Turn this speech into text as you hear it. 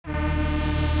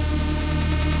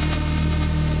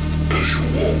As you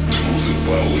walk through the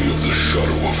valley of the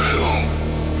shadow of hell,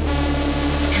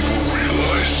 you will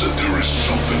realize that there is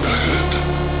something ahead.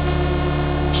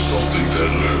 Something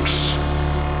that lurks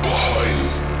behind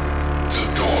the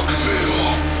dark veil.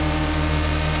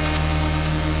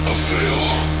 A veil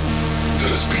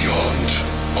that is beyond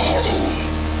our own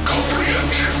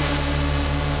comprehension.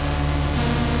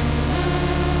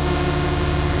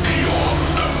 Beyond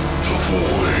the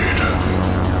void.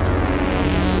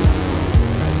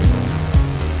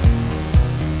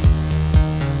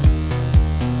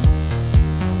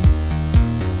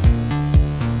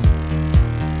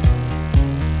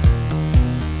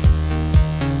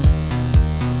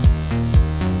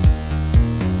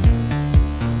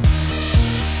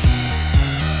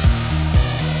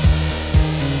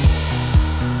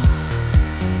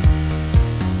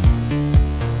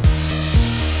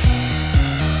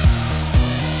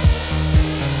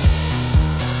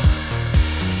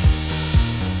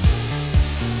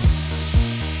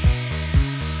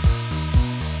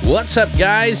 What's up,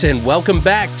 guys, and welcome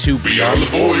back to Beyond the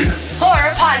Void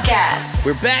Horror Podcast.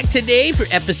 We're back today for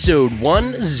episode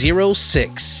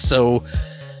 106. So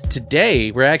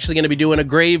today we're actually going to be doing a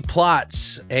grave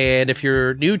plots, and if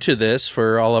you're new to this,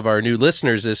 for all of our new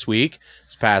listeners this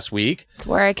past week, It's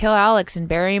where I kill Alex and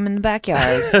bury him in the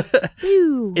backyard.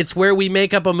 it's where we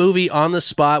make up a movie on the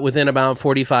spot within about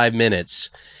 45 minutes,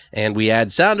 and we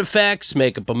add sound effects,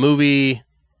 make up a movie.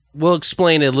 We'll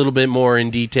explain it a little bit more in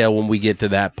detail when we get to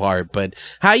that part. But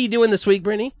how you doing this week,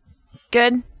 Brittany?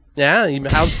 Good. Yeah,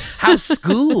 how's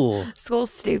school?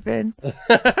 School's stupid.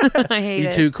 I hate You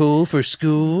it. too cool for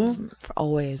school?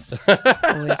 Always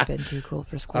been too cool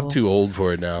for school. I'm too old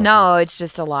for it now. No, it's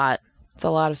just a lot. It's a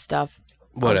lot of stuff.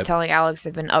 I was What? telling Alex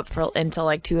I've been up until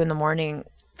like 2 a.m.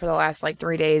 for the last like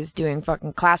 3 days doing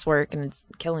fucking classwork, and it's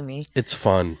killing me. It's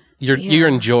fun. You're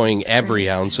enjoying every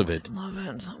ounce of it. I love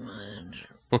it so much.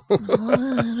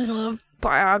 I love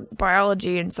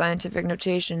biology and scientific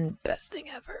notation. Best thing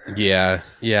ever. Yeah,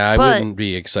 I But- wouldn't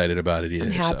be excited about it either.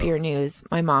 And happier news.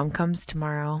 My mom comes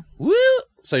tomorrow. So. Woo!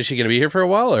 So is she gonna be here for a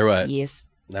while or what? Yes.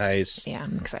 Nice. Yeah,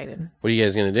 I'm excited. What are you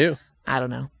guys gonna do? I don't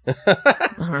know. I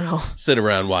don't know. Sit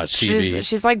around, watch TV.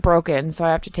 She's like broken, so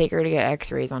I have to take her to get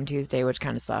x-rays on Tuesday, which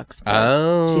kind of sucks. But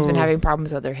Oh. she's been having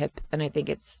problems with her hip, and I think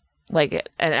it's like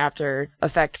an after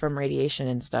effect from radiation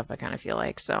and stuff, I kind of feel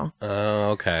like. So, Oh,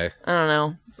 okay. I don't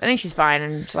know. I think she's fine.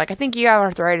 And she's like, I think you have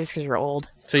arthritis because you're old.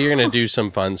 So you're gonna do some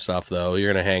fun stuff though.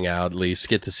 You're gonna hang out, at least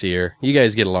get to see her. You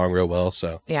guys get along real well,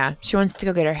 so. Yeah, she wants to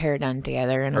go get her hair done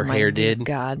together. And Her I'm like, hair "Dear did?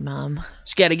 God, Mom.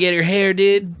 She gotta get her hair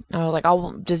did. I was like,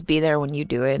 I'll just be there when you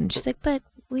do it. And she's like, but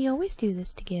we always do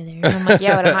this together. And I'm like,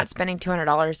 yeah, but I'm not spending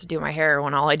 $200 to do my hair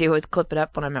when all I do is clip it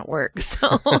up when I'm at work.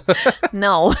 So,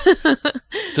 no.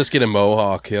 Just get a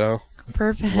mohawk, you know?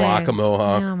 Perfect. Rock a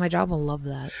mohawk. Yeah, my job will love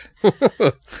that.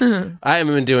 I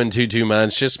haven't been doing too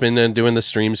much. Just been doing the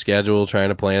stream schedule, trying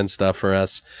to plan stuff for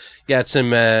us. Got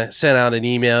some, sent out an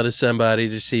email to somebody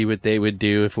to see what they would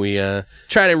do if we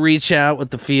try to reach out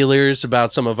with the feelers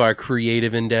about some of our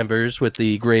creative endeavors with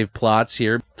the grave plots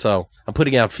here. So I'm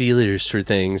putting out feelers for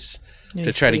things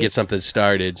to try to get something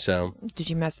started. So Did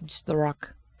you message The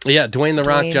Rock? yeah, Dwayne the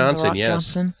Rock Dwayne Johnson. The Rock Yes,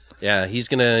 Johnson? yeah, he's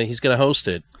gonna host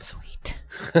it. Sweet.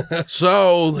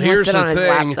 So He here's sit the on his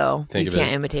thing. lap, though. Think You of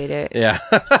can't it. imitate it. Yeah.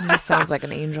 He sounds like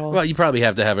an angel. Well, you probably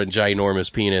have to have a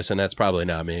ginormous penis, and that's probably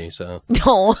not me. So,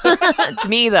 No. It's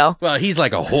me, though. well, he's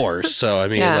like a horse, so I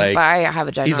mean, Yeah, like but I have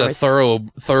a ginormous... he's a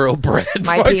thoroughbred.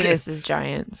 My fucking- penis is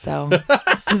giant, so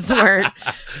this is where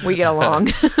we get along.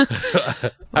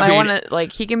 I mean- want to,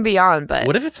 like, he can be on, but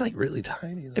What if it's like really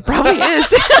tiny? Though? it probably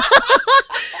is.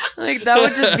 Like, that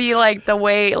would just be like the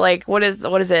way, like, what is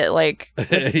it? Like,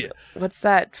 what's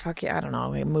that? Fuck yeah, I don't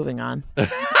know. Okay, moving on.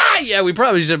 Yeah, we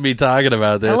probably shouldn't be talking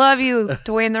about this. I love you,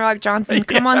 Dwayne The Rock Johnson.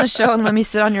 Come on the show and let me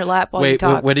sit on your lap while you Wait,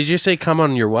 talk. what did you say? Come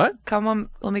on your what? Come on,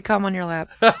 let me come on your lap.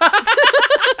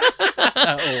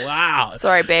 Oh, wow.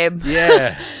 Sorry, babe.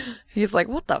 Yeah. He's like,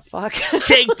 what the fuck?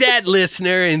 Take that,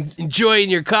 listener, and enjoying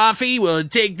your coffee? Well,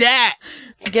 take that.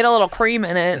 Get a little cream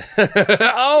in it.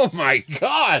 Oh, my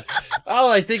God.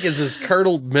 All I think is this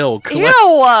curdled milk. Ew.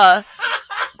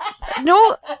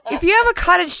 No, if you have a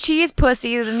cottage cheese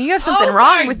pussy, then you have something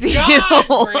wrong with you.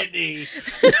 Brittany.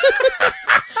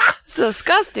 It's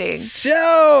disgusting.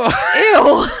 So,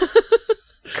 Ew.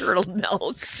 Curdled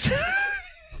milk.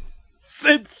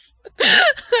 it's...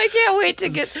 I can't wait to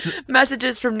get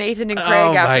messages from Nathan and Craig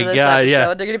Oh after my this God, episode. yeah.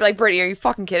 They're going to be like, Brittany, are you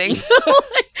fucking kidding?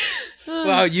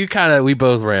 Well, we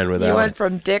both ran with that You one. went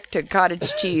from dick to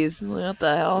cottage cheese. What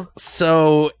the hell?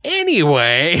 So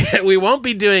anyway, we won't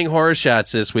be doing horror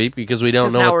shots this week because we don't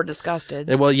Because know. now we're disgusted.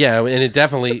 Well, yeah, and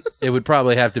it would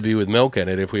probably have to be with milk in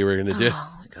it if we were going to do.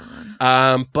 Oh my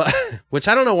god. But which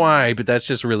I don't know why, but that's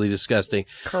just really disgusting.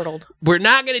 Curdled. We're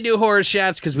not going to do horror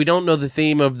shots because we don't know the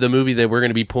theme of the movie that we're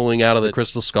going to be pulling out of the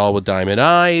crystal skull with diamond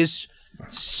eyes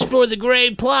for the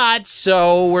great plot.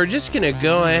 So we're just going to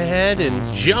go ahead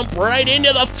and jump right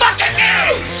into the fucking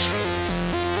news.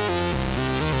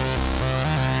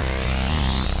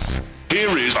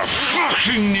 Here is the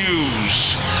fucking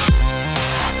news.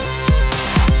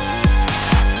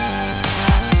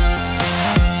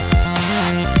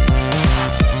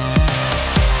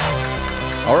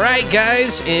 All right,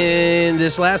 guys, in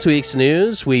this last week's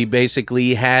news, we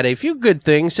basically had a few good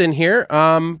things in here.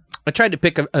 I tried to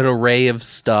pick an array of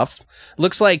stuff.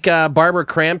 Looks like Barbara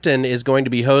Crampton is going to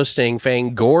be hosting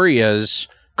Fangoria's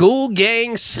Ghoul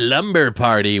Gang Slumber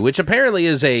Party, which apparently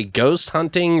is a ghost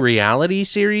hunting reality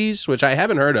series, which I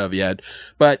haven't heard of yet.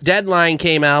 But Deadline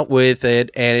came out with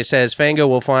it, and it says Fango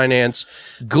will finance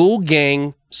Ghoul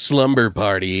Gang Slumber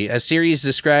Party, a series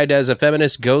described as a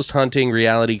feminist ghost hunting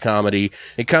reality comedy.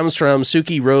 It comes from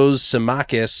Suki Rose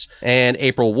Simakis and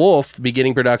April Wolf,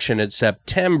 beginning production in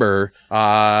September.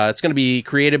 It's going to be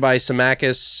created by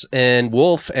Simakis and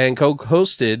Wolf and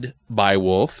co-hosted by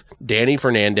Wolf, Danny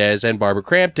Fernandez, and Barbara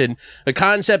Crampton. The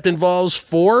concept involves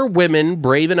 4 women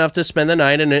brave enough to spend the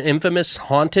night in an infamous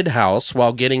haunted house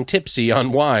while getting tipsy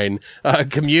on wine,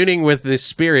 communing with the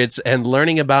spirits and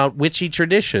learning about witchy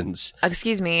traditions.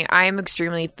 Excuse me, I am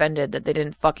extremely offended that they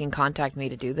didn't fucking contact me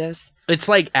to do this. It's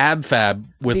like AbFab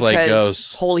with Because, like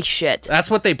ghosts. holy shit. That's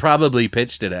what they probably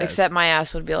pitched it as. Except my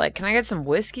ass would be like, can I get some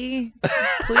whiskey,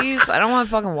 please? I don't want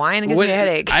fucking wine. It gives me a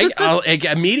headache.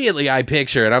 Immediately I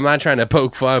picture, and I'm not trying to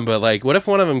poke fun, but like, what if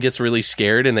one of them gets really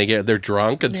scared and they're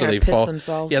drunk, and so they piss fall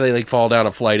themselves. Yeah, they like fall down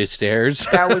a flight of stairs.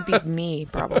 That would be me,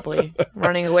 probably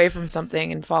running away from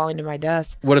something and falling to my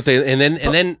death. What if they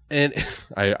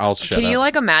I'll shut up. Can you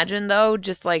like imagine though,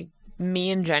 just like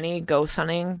me and Jenny ghost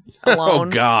hunting alone?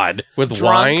 Oh God, with drunk?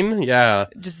 wine? Yeah.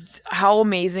 Just how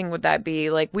amazing would that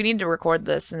be? Like, we need to record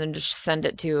this and then just send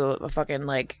it to a fucking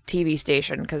like TV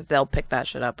station because they'll pick that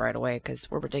shit up right away because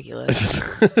we're ridiculous.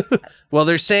 Well,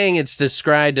 they're saying it's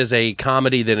described as a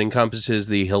comedy that encompasses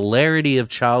the hilarity of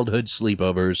childhood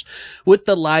sleepovers with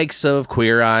the likes of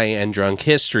Queer Eye and Drunk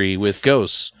History with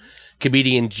ghosts.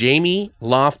 Comedian Jamie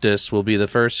Loftus will be the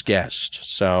first guest.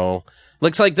 So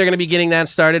looks like they're going to be getting that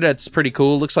started. That's pretty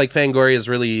cool. Looks like Fangoria is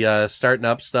really starting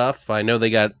up stuff. I know they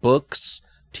got books,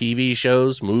 TV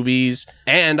shows, movies,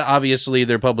 and obviously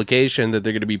their publication that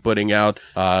they're going to be putting out,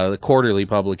 the quarterly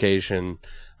publication,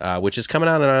 which is coming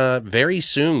out very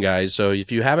soon, guys. So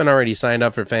if you haven't already signed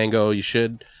up for Fango, you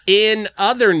should. In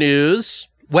other news,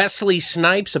 Wesley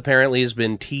Snipes apparently has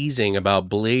been teasing about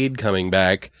Blade coming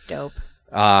back. Dope.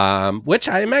 Which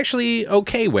I'm actually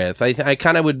okay with. I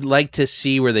kind of would like to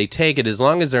see where they take it, as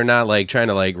long as they're not like trying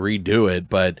to like redo it.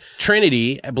 But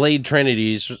Blade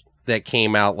Trinities that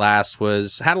came out last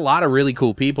had a lot of really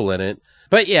cool people in it.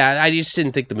 But yeah, I just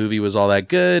didn't think the movie was all that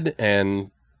good,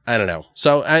 and I don't know.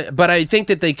 But I think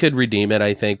that they could redeem it,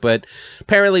 I think. But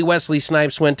apparently Wesley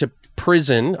Snipes went to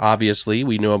prison, obviously.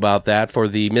 We knew about that for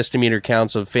the misdemeanor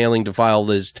counts of failing to file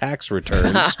his tax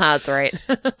returns. That's right.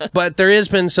 But there has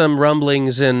been some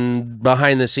rumblings and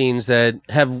behind the scenes that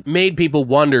have made people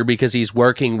wonder, because he's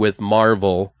working with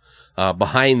Marvel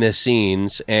behind the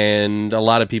scenes, and a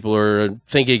lot of people are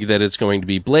thinking that it's going to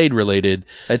be Blade related.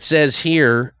 It says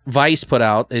here, Vice put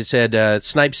out, it said,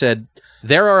 Snipe said,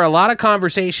 "There are a lot of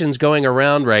conversations going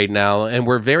around right now, and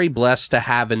we're very blessed to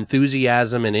have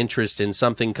enthusiasm and interest in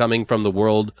something coming from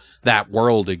that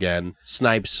world again."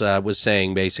 Snipes was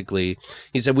saying, basically.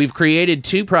 He said, "We've created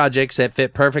 2 projects that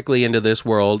fit perfectly into this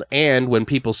world, and when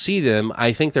people see them,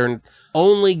 I think they're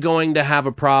only going to have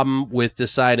a problem with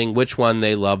deciding which one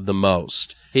they love the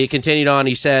most." He continued on,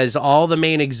 he says, "All the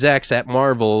main execs at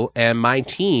Marvel and my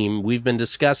team, we've been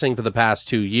discussing for the past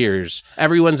 2 years.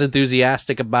 Everyone's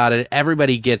enthusiastic about it.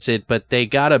 Everybody gets it, but they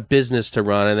got a business to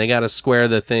run, and they got to square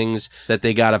the things that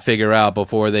they got to figure out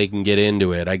before they can get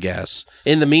into it, I guess.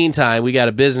 In the meantime, we got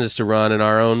a business to run and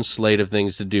our own slate of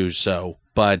things to do so."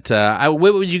 But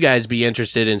what would you guys be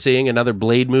interested in seeing? Another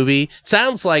Blade movie?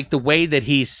 Sounds like the way that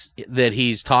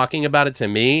he's talking about it to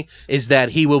me is that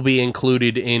he will be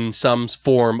included in some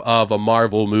form of a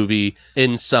Marvel movie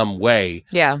in some way.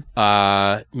 Yeah.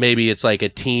 Maybe it's like a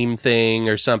team thing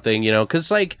or something, because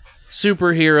like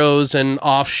superheroes and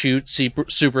offshoot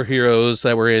superheroes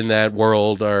that were in that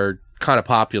world are kind of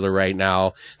popular right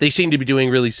now. They seem to be doing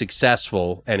really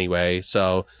successful anyway.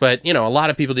 So, but a lot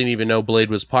of people didn't even know Blade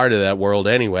was part of that world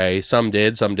anyway. Some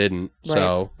did, some didn't. Right.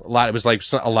 So it was like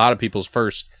a lot of people's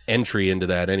first entry into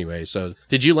that anyway. So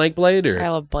did you like Blade or? I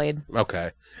love Blade.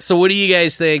 Okay. So what do you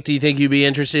guys think? Do you think you'd be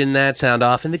interested in that? Sound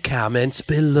off in the comments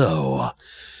below.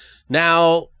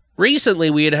 Now, recently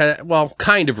we had heard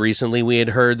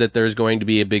that there's going to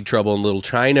be a Big Trouble in Little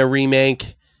China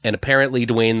remake. And apparently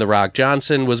Dwayne "The Rock"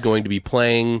 Johnson was going to be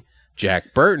playing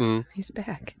Jack Burton. He's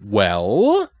back.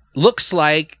 Well, looks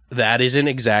like that isn't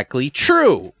exactly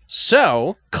true.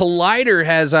 So, Collider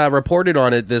has reported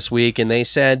on it this week, and they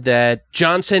said that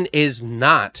Johnson is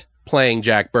not playing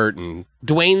Jack Burton.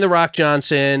 Dwayne "The Rock"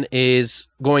 Johnson is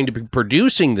going to be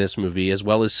producing this movie as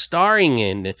well as starring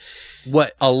in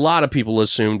what a lot of people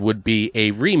assumed would be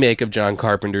a remake of John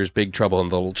Carpenter's Big Trouble in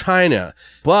Little China.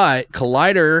 But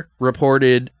Collider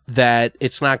reported that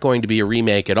it's not going to be a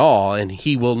remake at all, and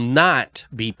he will not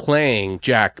be playing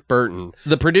Jack Burton.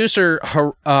 The producer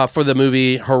for the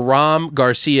movie, Hiram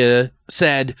Garcia,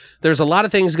 said, "There's a lot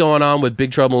of things going on with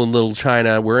Big Trouble in Little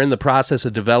China. We're in the process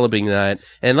of developing that.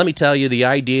 And let me tell you, the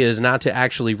idea is not to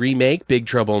actually remake Big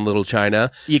Trouble in Little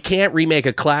China. You can't remake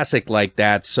a classic like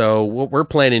that. So what we're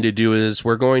planning to do is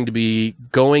we're going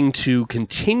to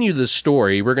continue the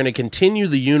story. We're going to continue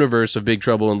the universe of Big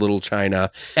Trouble in Little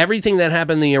China. Everything that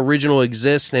happened in the original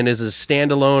exists and is a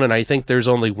standalone. And I think there's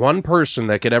only one person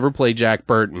that could ever play Jack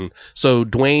Burton. So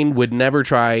Dwayne would never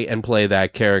try and play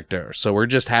that character. So we're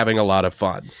just having a lot of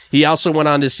fun." He also went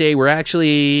on to say, "We're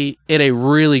actually in a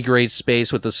really great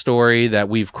space with the story that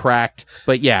we've cracked.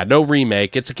 But yeah, no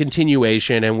remake. It's a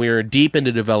continuation, and we're deep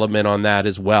into development on that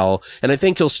as well. And I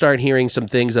think you'll start hearing some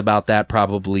things about that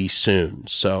probably soon."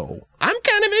 So I'm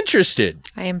kind of interested.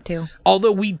 I am too.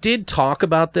 Although we did talk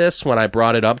about this when I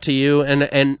brought it up to you,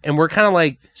 and we're kind of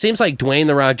like, seems like Dwayne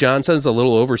 "The Rock" Johnson's a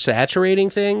little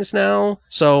oversaturating things now.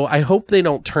 So I hope they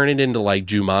don't turn it into like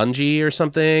Jumanji or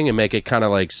something and make it kind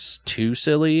of like too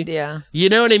silly. Yeah. You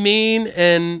know what I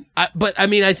mean? But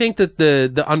I think that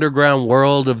the underground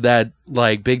world of that,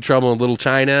 like Big Trouble in Little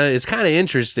China, is kind of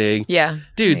interesting. Yeah.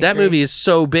 Dude, that movie is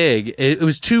so big. It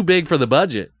was too big for the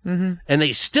budget. Mm-hmm. And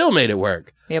they still made it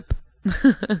work. Yep.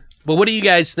 But what do you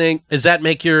guys think? Does that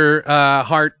make your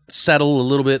heart settle a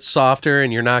little bit softer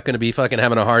and you're not going to be fucking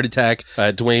having a heart attack?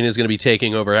 Dwayne is going to be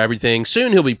taking over everything.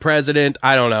 Soon he'll be president.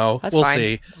 I don't know. We'll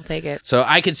see. I'll take it. So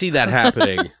I can see that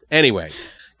happening. Anyway,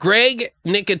 Greg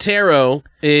Nicotero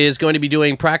is going to be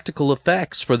doing practical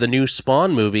effects for the new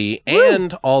Spawn movie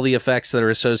and all the effects that are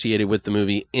associated with the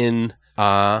movie in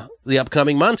the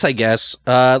upcoming months, I guess.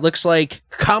 Looks like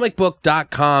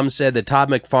comicbook.com said that Todd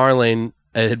McFarlane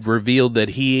had revealed that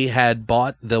he had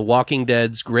bought The Walking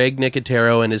Dead's Greg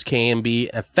Nicotero and his KMB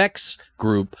Effects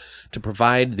group to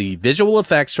provide the visual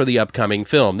effects for the upcoming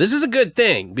film. This is a good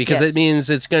thing because it means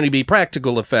it's going to be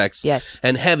practical effects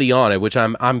and heavy on it, which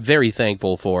I'm very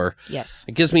thankful for. Yes.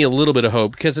 It gives me a little bit of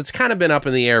hope because it's kind of been up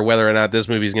in the air whether or not this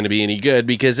movie is going to be any good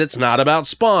because it's not about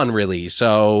Spawn really.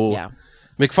 So yeah.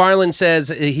 McFarlane says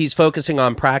he's focusing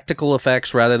on practical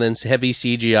effects rather than heavy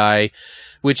CGI,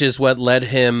 which is what led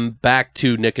him back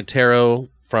to Nicotero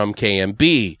from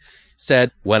KMB.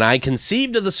 Said, "When I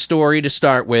conceived of the story to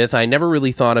start with, I never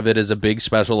really thought of it as a big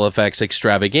special effects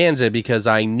extravaganza because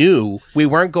I knew we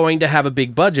weren't going to have a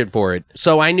big budget for it.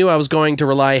 So I knew I was going to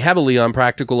rely heavily on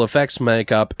practical effects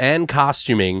makeup and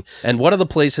costuming. And one of the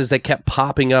places that kept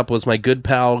popping up was my good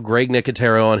pal Greg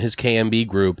Nicotero and his KMB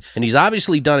group. And he's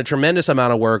obviously done a tremendous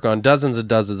amount of work on dozens and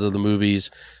dozens of the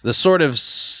movies. The sort of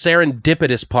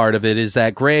serendipitous part of it is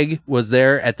that Greg was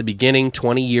there at the beginning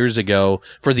 20 years ago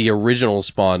for the original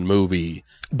Spawn movie.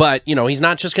 But, he's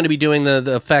not just going to be doing the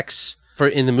effects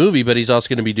in the movie, but he's also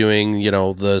going to be doing,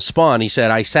 the Spawn. He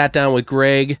said, "I sat down with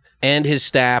Greg and his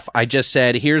staff. I just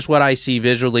said, here's what I see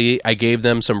visually. I gave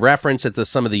them some reference at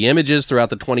some of the images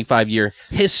throughout the 25-year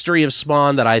history of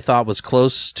Spawn that I thought was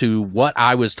close to what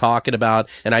I was talking about.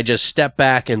 And I just stepped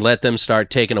back and let them start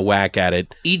taking a whack at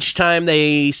it. Each time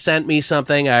they sent me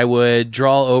something, I would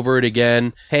draw over it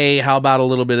again. Hey, how about a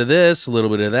little bit of this, a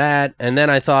little bit of that? And then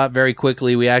I thought very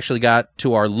quickly we actually got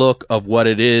to our look of what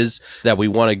it is that we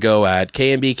want to go at.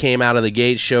 KMB came out of the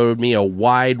gate, showed me a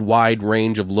wide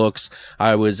range of looks.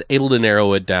 I was able to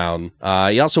narrow it down."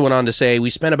 He also went on to say, "We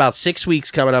spent about 6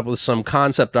 weeks coming up with some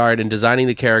concept art and designing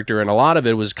the character, and a lot of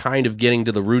it was kind of getting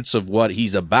to the roots of what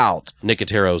he's about,"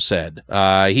 Nicotero said.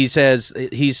 He says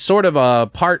he's sort of a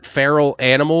part feral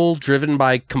animal driven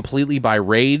completely by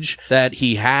rage that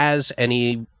he has, and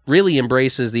he really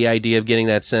embraces the idea of getting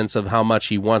that sense of how much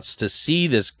he wants to see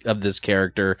this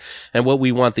character and what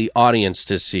we want the audience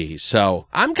to see. So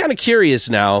I'm kind of curious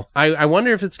now. I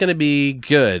wonder if it's going to be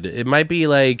good. It might be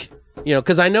like, you know,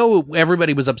 because I know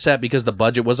everybody was upset because the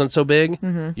budget wasn't so big.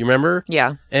 You remember?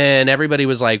 Yeah. And everybody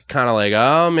was like, kind of like,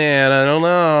 oh man, I don't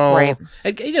know. Right.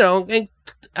 And, you know,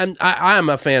 and I'm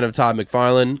a fan of Todd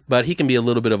McFarlane, but he can be a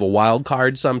little bit of a wild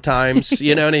card sometimes.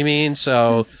 You know what I mean?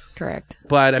 So, That's correct.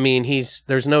 but I mean,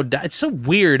 there's no, it's so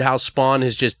weird how Spawn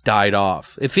has just died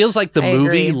off. It feels like the I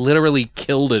movie agree. literally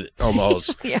killed it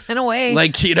almost. Yeah, in a way.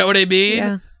 Like, you know what I mean?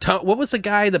 Yeah. What was the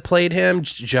guy that played him?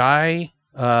 Jai?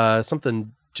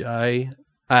 Jai?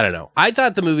 I don't know. I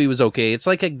thought the movie was okay. It's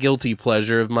like a guilty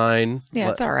pleasure of mine. Yeah,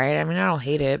 it's all right. I mean, I don't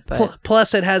hate it, but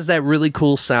Plus, it has that really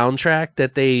cool soundtrack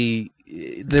that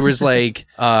there was like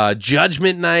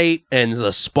Judgment Night and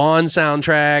the Spawn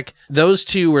soundtrack. Those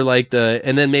two were like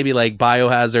and then maybe like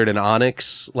Biohazard and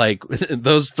Onyx. Like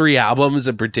those 3 albums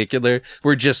in particular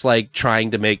were just like trying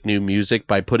to make new music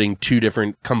by putting 2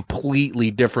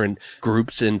 completely different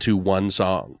groups into one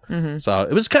song. So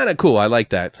it was kind of cool. I like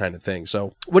that kind of thing.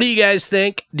 So what do you guys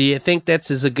think? Do you think that's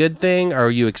a good thing?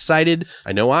 Are you excited?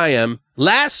 I know I am.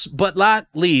 Last but not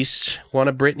least, one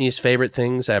of Brittany's favorite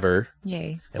things ever.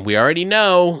 yay. And we already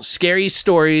know Scary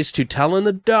Stories to Tell in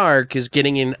the Dark is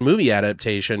getting a movie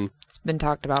adaptation. It's been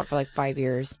talked about for like 5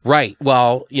 years. Right.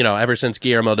 Well, you know, ever since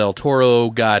Guillermo del Toro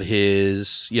got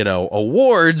his, you know,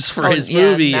 awards for his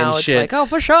movie now and it's shit. like, oh,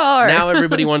 for sure. Now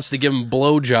everybody wants to give him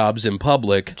blowjobs in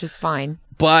public. Which is fine.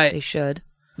 But They should.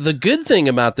 the good thing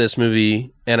about this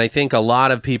movie, and I think a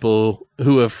lot of people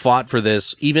who have fought for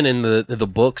this, even in the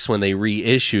books when they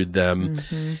reissued them,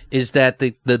 is that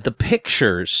the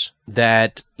pictures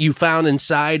that you found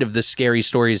inside of the Scary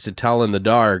Stories to Tell in the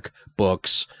Dark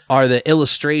books are the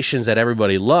illustrations that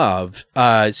everybody loved,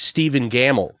 Stephen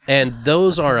Gamble. And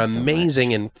those are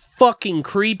amazing and fucking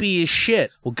creepy as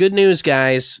shit. Well, good news,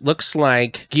 guys. Looks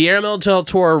like Guillermo del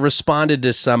Toro responded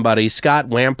to somebody, Scott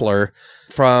Wampler,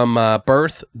 from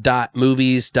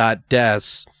birth.movies.des.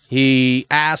 He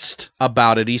asked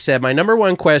about it. He said, my number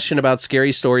one question about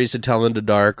Scary Stories to Tell in the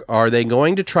Dark, are they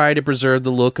going to try to preserve the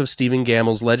look of Stephen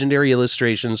Gamble's legendary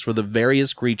illustrations for the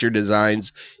various creature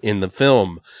designs in the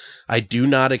film? I do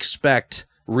not expect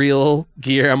real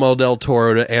Guillermo del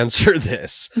Toro to answer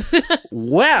this.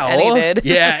 Well, And he did.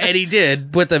 Yeah, and he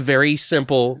did with a very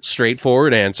simple,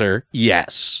 straightforward answer.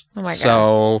 Yes. Oh my God.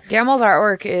 So Gamble's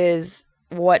artwork is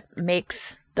what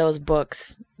makes those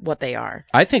books what they are.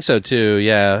 I think so too.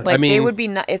 Yeah. Like, I mean, they would be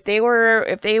if they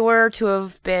were to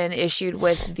have been issued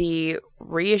with the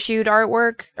reissued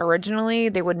artwork originally,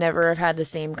 they would never have had the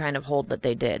same kind of hold that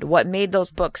they did. What made those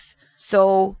books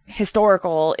so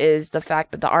historical is the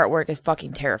fact that the artwork is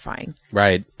fucking terrifying.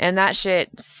 right. And that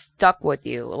shit stuck with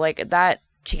you. Like, that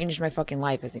changed my fucking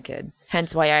life as a kid.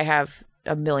 Hence why I have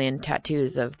a million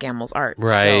tattoos of Gamble's art.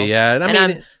 Right, So- yeah. And I mean,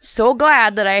 I'm so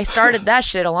glad that I started that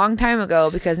shit a long time ago,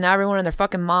 because now everyone and their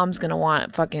fucking mom's gonna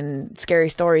want fucking Scary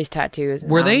Stories tattoos.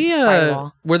 And were now they fight 'em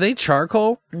all. were they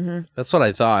charcoal? Mm-hmm. That's what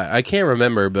I thought. I can't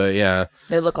remember, but yeah.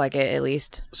 They look like it, at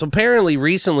least. So apparently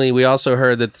recently we also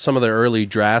heard that some of the early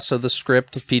drafts of the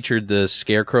script featured the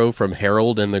scarecrow from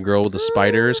Harold and the girl with the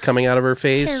spiders coming out of her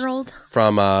face Harold.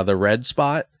 from the Red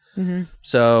Spot. Mm-hmm.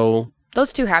 So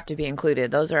Those two have to be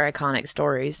included. Those are iconic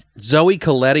stories. Zoe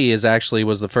Coletti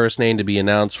was the first name to be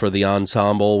announced for the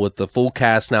ensemble, with the full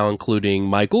cast now including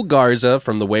Michael Garza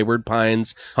from the Wayward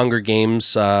Pines Hunger Games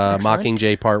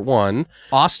Mockingjay Part 1,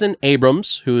 Austin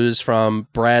Abrams, who is from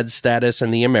Brad's Status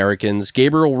and the Americans,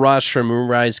 Gabriel Rush from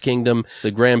Moonrise Kingdom,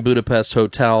 the Grand Budapest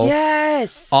Hotel.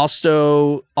 Yes!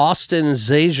 Also, Austin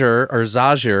Zager,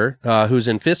 who's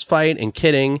in Fist Fight and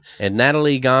Kidding, and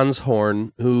Natalie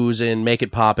Gonshorn, who's in Make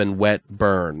It Pop and Wet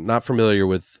Burn. Not familiar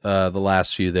with the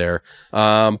last few there.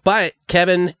 But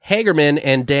Kevin Hagerman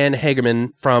and Dan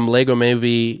Hagerman from Lego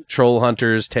Movie, Troll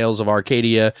Hunters, Tales of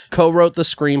Arcadia co-wrote the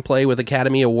screenplay with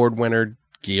Academy Award winner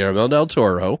Guillermo del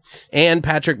Toro, and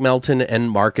Patrick Melton and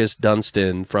Marcus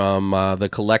Dunstan from The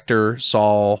Collector,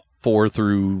 Saw 4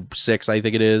 through 6, I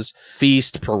think it is,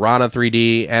 Feast, Piranha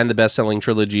 3D, and the best-selling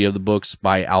trilogy of the books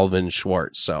by Alvin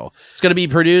Schwartz. So it's going to be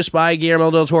produced by Guillermo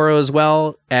del Toro, as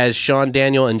well as Sean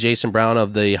Daniel and Jason Brown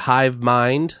of the Hive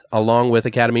Mind, along with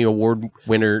Academy Award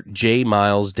winner J.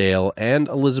 Miles Dale and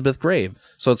Elizabeth Grave.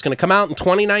 So it's going to come out in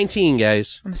 2019,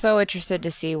 guys. I'm so interested to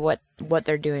see what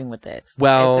they're doing with it.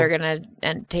 Well, if they're going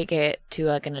to take it to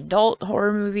like an adult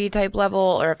horror movie type level,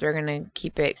 or if they're going to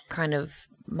keep it kind of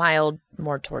mild,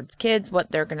 more towards kids,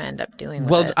 what they're going to end up doing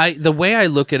with Well, it. the way I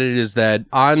look at it is that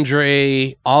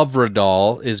Andre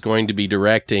Ovredal is going to be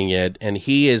directing it, and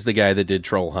he is the guy that did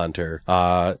Troll Hunter,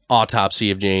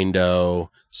 Autopsy of Jane Doe.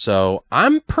 So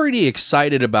I'm pretty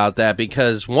excited about that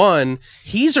because, one,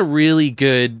 he's a really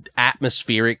good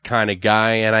atmospheric kind of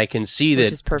guy, and I can see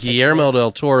Which is that perfect Guillermo choice.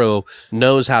 del Toro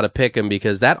knows how to pick him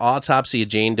because that Autopsy of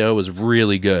Jane Doe was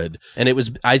really good, and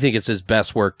I think it's his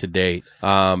best work to date.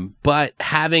 But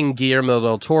having Guillermo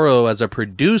del Toro as a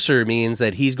producer means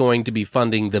that he's going to be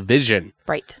funding the vision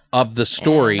Right. of the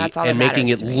story And that's all and that making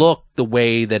it matters to me. look the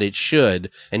way that it should,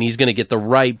 and he's going to get the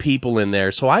right people in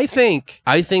there. So I think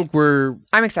we're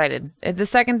I'm excited. The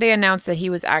second they announced that he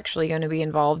was actually going to be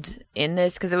involved in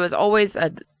this, because it was always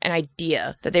an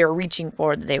idea that they were reaching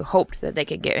for, that they hoped that they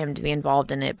could get him to be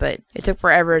involved in it, but it took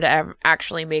forever to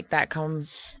actually make that come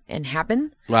and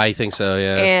happen. I think so,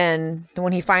 yeah. And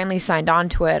when he finally signed on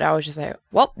to it, I was just like,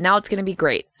 well, now it's going to be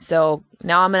great. So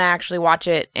now I'm going to actually watch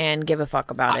it and give a fuck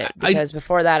about it, because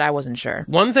before that, I wasn't sure.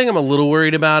 One thing I'm a little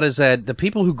worried about is that the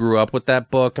people who grew up with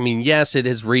that book, I mean, yes, it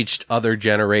has reached other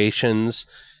generations.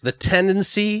 The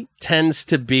tendency tends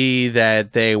to be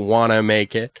that they want to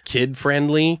make it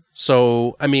kid-friendly.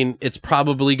 So, I mean, it's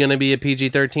probably going to be a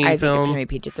PG-13 film. I think it's going to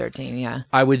be PG-13, yeah.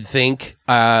 I would think.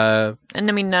 And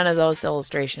I mean, none of those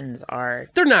illustrations are...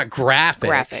 They're not graphic.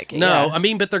 Graphic, No, yeah. I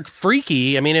mean, but they're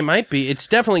freaky. I mean, it's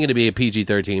definitely going to be a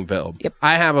PG-13 film. Yep.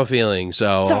 I have a feeling,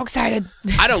 so excited.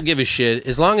 I don't give a shit.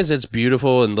 As long as it's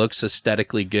beautiful and looks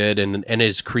aesthetically good and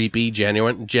is creepy,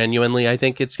 genuinely, I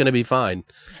think it's going to be fine.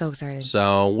 So excited.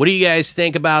 So, what do you guys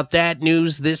think about that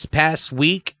news this past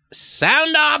week?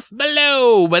 Sound off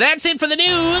below. But that's it for the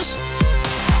news.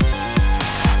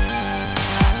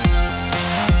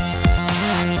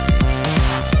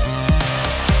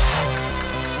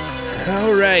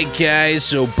 All right, guys,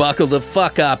 so buckle the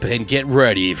fuck up and get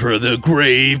ready for the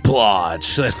grave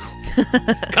plots.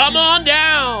 Come on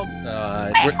down.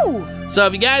 So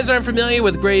if you guys aren't familiar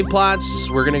with grave plots,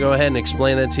 we're going to go ahead and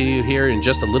explain that to you here in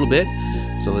just a little bit.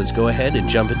 So let's go ahead and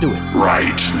jump into it.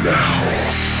 Right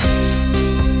now.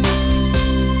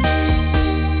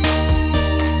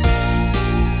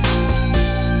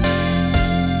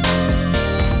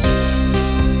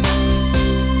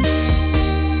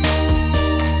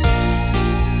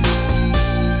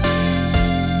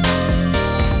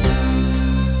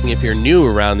 If you're new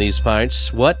around these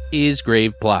parts, what is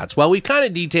grave plots? Well, we've kind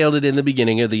of detailed it in the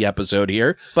beginning of the episode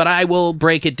here, but I will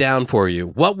break it down for you.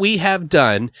 What we have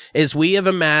done is we have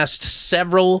amassed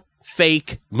several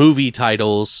fake movie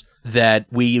titles that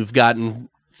we've gotten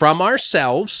from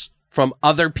ourselves, from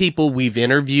other people we've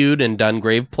interviewed and done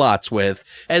grave plots with,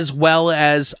 as well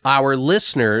as our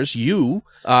listeners, you,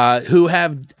 who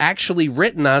have actually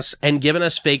written us and given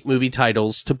us fake movie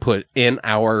titles to put in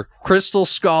our crystal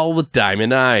skull with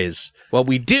diamond eyes. What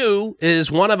we do is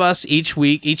one of us each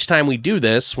week, each time we do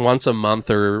this, once a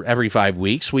month or every 5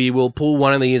 weeks, we will pull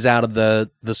one of these out of the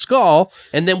skull,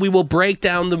 and then we will break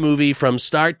down the movie from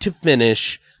start to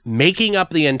finish, making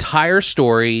up the entire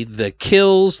story, the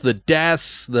kills, the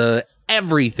deaths, the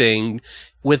everything,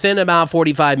 within about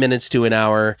 45 minutes to an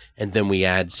hour, and then we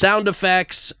add sound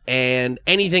effects and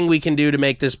anything we can do to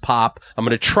make this pop. I'm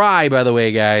going to try, by the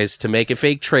way, guys, to make a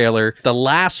fake trailer. The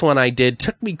last one I did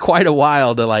took me quite a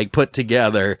while to put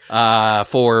together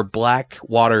for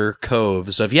Blackwater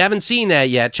Cove. So if you haven't seen that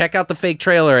yet, check out the fake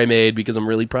trailer I made because I'm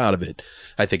really proud of it.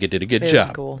 I think it did a good job.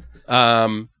 It was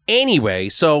cool. Anyway,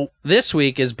 so this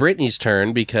week is Brittany's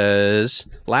turn because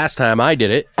last time I did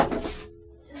it.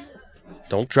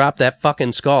 Don't drop that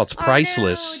fucking skull. It's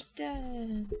priceless. Oh,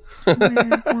 no,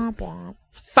 it's dead.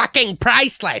 Fucking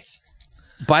priceless.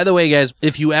 By the way, guys,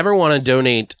 if you ever want to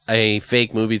donate a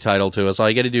fake movie title to us, all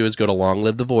you got to do is go to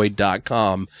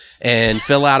longlivethevoid.com and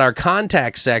fill out our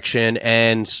contact section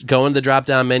and go in the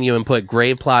drop-down menu and put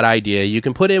grave plot idea. You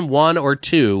can put in 1 or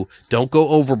 2. Don't go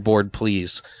overboard,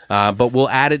 please. But we'll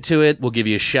add it to it. We'll give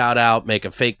you a shout-out, make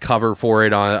a fake cover for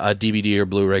it on a DVD or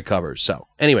Blu-ray cover. So,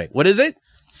 anyway, what is it?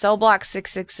 Cell Block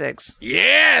 666.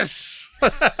 Yes!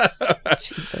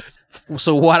 Jesus.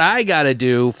 So what I got to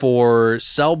do for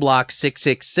Cell Block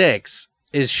 666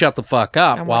 is shut the fuck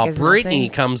up I'm while like, is Brittany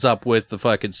nothing- comes up with the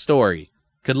fucking story.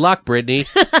 Good luck, Brittany.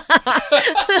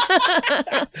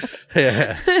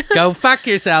 Go fuck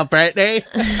yourself, Brittany.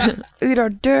 Eat a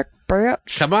dick,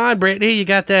 bitch. Come on, Brittany. You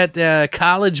got that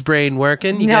college brain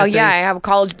working. You No, got yeah, I have a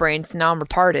college brain, so now I'm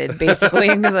retarded, basically,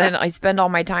 because then I spend all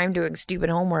my time doing stupid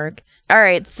homework. All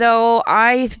right, so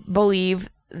I believe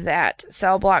that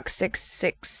Cell Block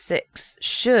 666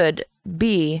 should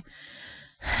be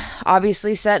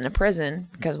obviously set in a prison,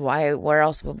 because where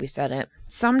else would we set it?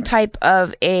 some type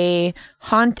of a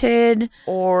haunted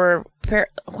or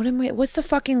what's the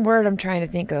fucking word I'm trying to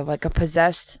think of? Like a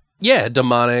possessed, Yeah,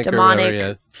 demonic or whatever,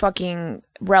 yeah. fucking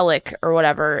relic or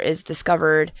whatever is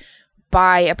discovered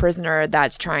by a prisoner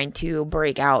that's trying to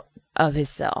break out of his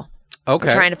cell. Okay.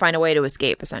 Or trying to find a way to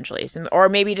escape, essentially. Or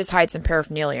maybe just hide some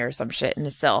paraphernalia or some shit in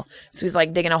his cell. So he's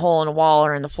like digging a hole in the wall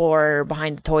or in the floor or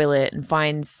behind the toilet and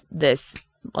finds this,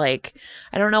 like,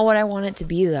 I don't know what I want it to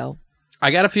be, though.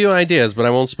 I got a few ideas, but I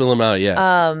won't spill them out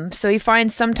yet. So he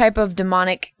finds some type of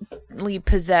demonically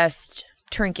possessed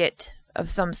trinket of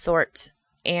some sort,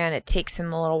 and it takes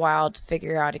him a little while to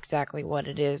figure out exactly what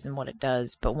it is and what it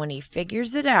does. But when he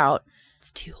figures it out,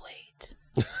 it's too late.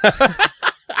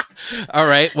 All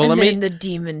right. Well, then the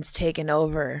demon's taken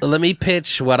over. Let me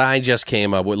pitch what I just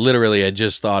came up with. Literally, I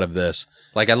just thought of this.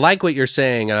 Like, I like what you're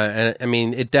saying. I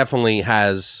mean, it definitely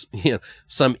has,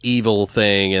 some evil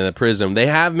thing in the prison. They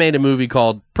have made a movie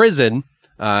called Prison.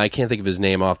 I can't think of his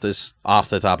name off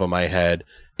the top of my head.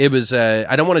 It was,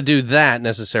 I don't want to do that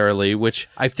necessarily, which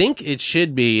I think it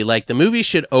should be, like, the movie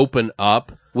should open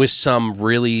up with some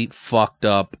really fucked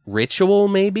up ritual,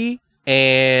 maybe.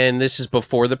 And this is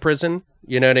before the prison.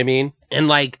 You know what I mean? And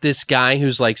like this guy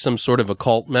who's like some sort of a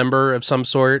cult member of some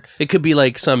sort. It could be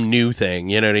like some new thing.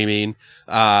 You know what I mean?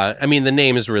 I mean, the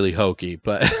name is really hokey,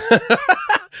 but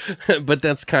but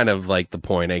that's kind of like the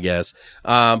point, I guess.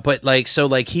 But like, so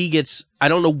like he gets, I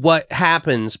don't know what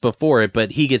happens before it,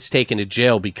 but he gets taken to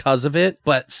jail because of it.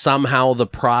 But somehow the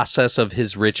process of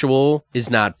his ritual is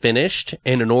not finished.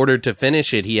 And in order to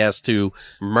finish it, he has to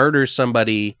murder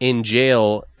somebody in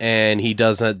jail. And he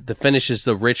finishes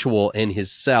the ritual in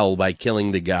his cell by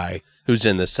killing the guy who's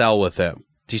in the cell with him.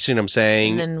 Do you see what I'm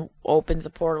saying? And then opens a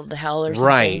portal to hell or something.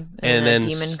 Right. And then a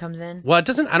demon comes in. Well, I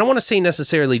don't want to say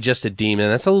necessarily just a demon.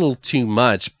 That's a little too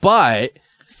much. But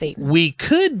Satan. We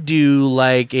could do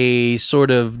like a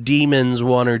sort of Demons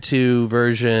 1 or 2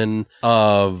 version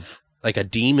of like a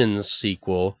Demons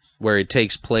sequel where it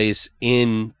takes place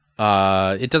in...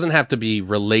 it doesn't have to be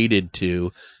related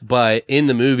to, but in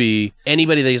the movie,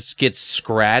 anybody that gets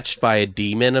scratched by a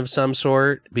demon of some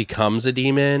sort becomes a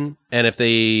demon. And if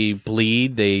they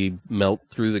bleed, they melt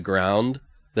through the ground,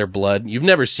 their blood. You've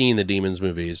never seen the Demons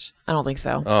movies. I don't think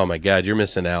so. Oh my God, you're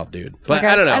missing out, dude. But like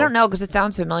I don't know. I don't know because it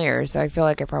sounds familiar, so I feel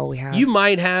like I probably have. You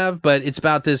might have, but it's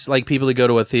about this, like people that go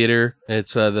to a theater.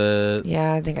 It's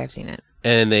Yeah, I think I've seen it.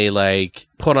 And they like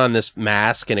put on this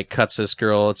mask and it cuts this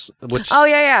girl. Oh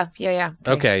yeah.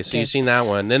 Okay, so you've seen that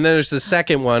one. And then there's the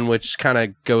second one, which kind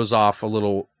of goes off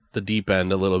the deep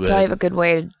end a little bit. So I have a good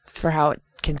way for how it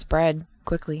can spread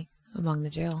quickly among the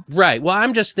jail. Right. Well,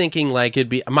 I'm just thinking like it'd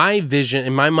be my vision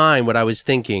in my mind, what I was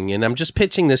thinking, and I'm just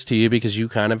pitching this to you because you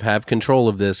kind of have control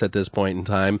of this at this point in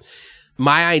time.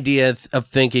 My idea of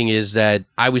thinking is that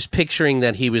I was picturing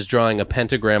that he was drawing a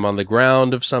pentagram on the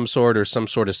ground of some sort or some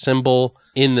sort of symbol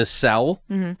in the cell.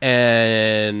 Mm-hmm.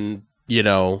 And,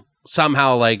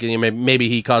 somehow like maybe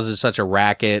he causes such a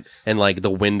racket and like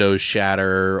the windows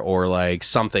shatter or like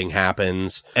something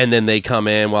happens. And then they come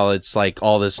in while it's like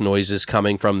all this noise is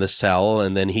coming from the cell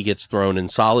and then he gets thrown in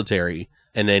solitary.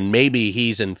 And then maybe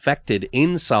he's infected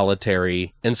in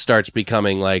solitary and starts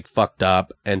becoming like fucked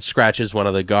up and scratches one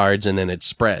of the guards and then it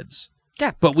spreads.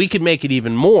 Yeah. But we could make it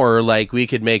even more, like we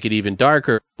could make it even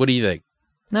darker. What do you think?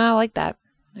 No, I like that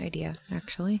idea,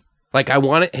 actually. Like I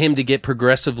wanted him to get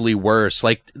progressively worse.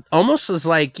 Like almost as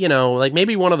like, like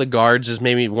maybe one of the guards is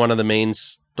maybe one of the main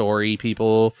story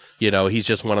people. He's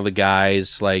just one of the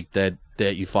guys like that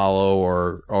you follow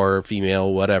or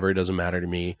female, whatever. It doesn't matter to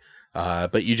me.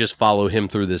 But you just follow him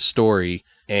through this story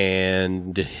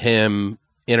and him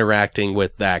interacting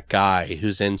with that guy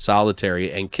who's in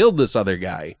solitary and killed this other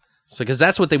guy. So, because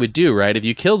that's what they would do, right? If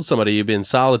you killed somebody, you'd be in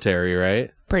solitary,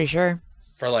 right? Pretty sure.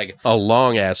 For like a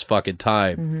long ass fucking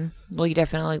time. Mm-hmm. Well, you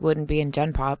definitely wouldn't be in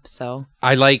Gen Pop, so.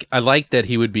 I like that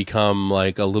he would become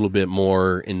like a little bit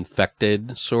more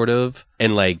infected, sort of.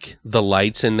 And like the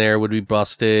lights in there would be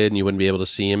busted and you wouldn't be able to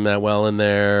see him that well in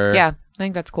there. Yeah, I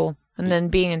think that's cool. And then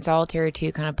being in solitary,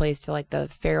 too, kind of plays to, like, the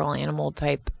feral animal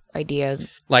type idea.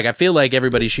 Like, I feel like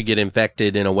everybody should get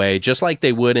infected in a way, just like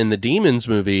they would in the Demons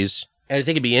movies. And I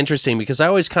think it'd be interesting because I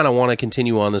always kind of want to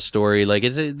continue on the story. Like,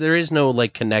 there is no,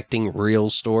 like, connecting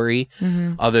real story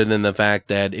other than the fact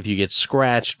that if you get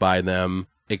scratched by them,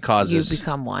 it causes... You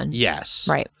become one. Yes.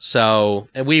 Right. So,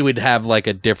 and we would have, like,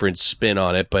 a different spin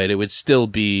on it, but it would still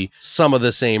be some of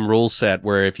the same rule set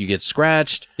where if you get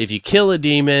scratched, if you kill a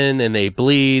demon and they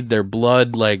bleed, their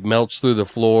blood, like, melts through the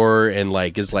floor and,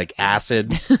 like, is like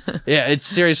acid. Yeah, it's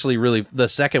seriously really... The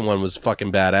second one was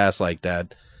fucking badass like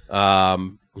that.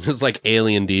 It was like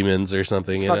alien demons or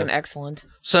something. It's fucking excellent.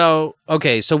 So,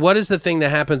 okay, so what is the thing that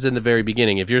happens in the very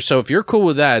beginning? If you're cool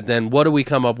with that, then what do we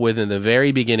come up with in the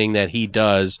very beginning that he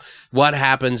does? What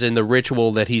happens in the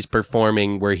ritual that he's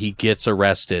performing where he gets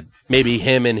arrested? Maybe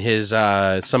him and his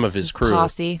some of his crew.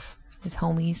 Posse, his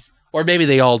homies. Or maybe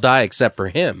they all die except for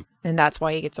him. And that's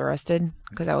why he gets arrested?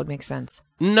 Because that would make sense.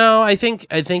 No, I think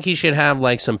he should have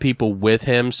like some people with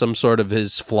him, some sort of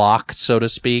his flock, so to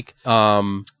speak.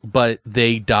 But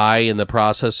they die in the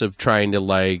process of trying to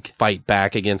like fight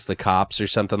back against the cops or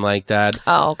something like that.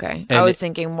 Oh, okay. I was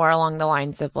thinking more along the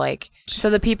lines of like, so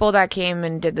the people that came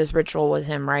and did this ritual with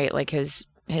him, right? Like his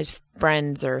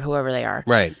friends or whoever they are.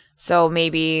 Right. So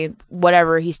maybe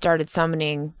whatever he started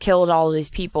summoning killed all of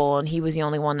these people and he was the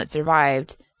only one that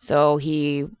survived. So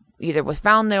he either was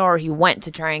found there or he went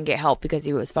to try and get help because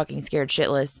he was fucking scared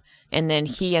shitless. And then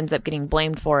he ends up getting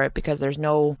blamed for it because there's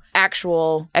no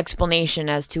actual explanation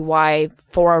as to why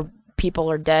 4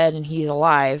 people are dead and he's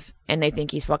alive. And they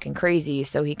think he's fucking crazy.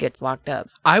 So he gets locked up.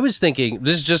 I was thinking,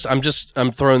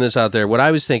 I'm throwing this out there. What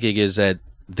I was thinking is that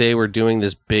they were doing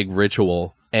this big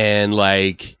ritual and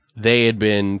like they had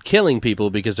been killing people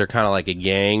because they're kind of like a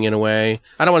gang in a way.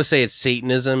 I don't want to say it's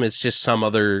Satanism. It's just some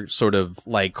other sort of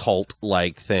like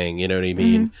cult-like thing. You know what I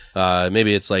mean? Mm-hmm.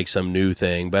 Maybe it's like some new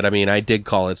thing. But I mean, I did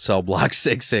call it Cell Block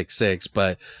 666,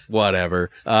 but whatever.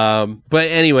 But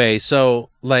anyway, so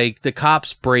like the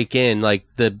cops break in, like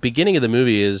the beginning of the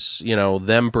movie is, you know,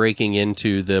 them breaking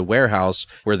into the warehouse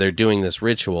where they're doing this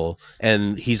ritual.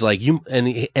 And he's like,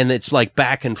 and it's like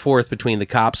back and forth between the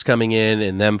cops coming in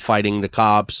and them fighting the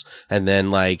cops. And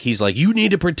then like, he's like, you need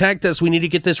to protect us. We need to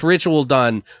get this ritual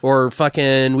done or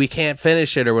fucking we can't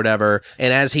finish it or whatever.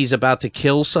 And as he's about to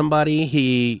kill somebody,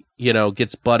 he, you know,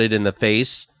 gets butted in the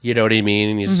face. You know what I mean?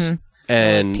 And he's,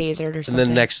 and tasered or something. And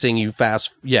then next thing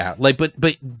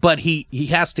but he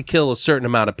has to kill a certain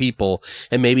amount of people,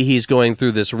 and maybe he's going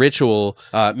through this ritual.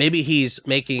 Maybe he's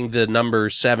making the number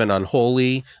 7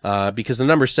 unholy, because the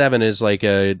number 7 is like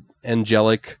a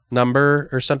angelic number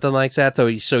or something like that.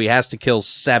 So he has to kill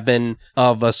 7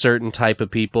 of a certain type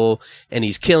of people, and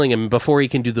he's killing him before he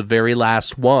can do the very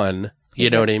last one. You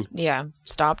know what I mean? Yeah,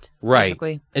 stopped. Right.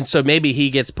 Basically. And so maybe he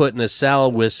gets put in a cell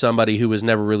with somebody who was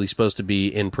never really supposed to be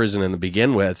in prison in the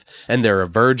begin with, and they're a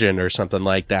virgin or something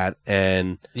like that.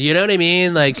 And you know what I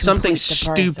mean? Like something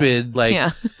stupid, like,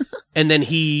 yeah. And then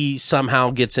he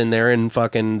somehow gets in there and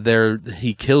fucking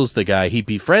he kills the guy. He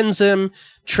befriends him,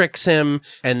 tricks him,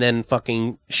 and then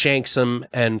fucking shanks him,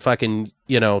 and fucking,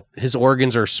 you know, his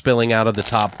organs are spilling out of the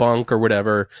top bunk or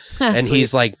whatever. And Sweet.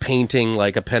 He's like painting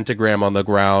like a pentagram on the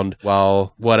ground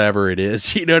while whatever it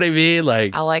is. You know what I mean?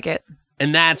 Like, I like it.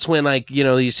 And that's when, like, you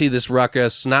know, you see this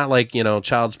ruckus, not like, you know,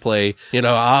 Child's Play, you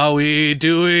know, Aoi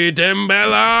Dewey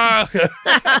Dembella,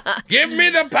 give me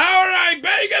the power I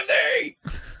beg of thee.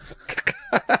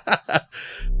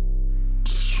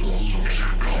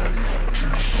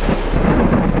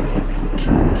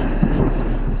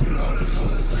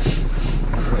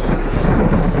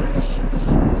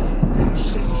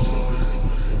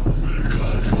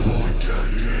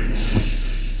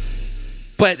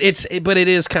 But it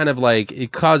is kind of like,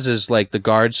 it causes like the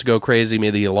guards to go crazy.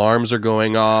 Maybe the alarms are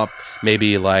going off.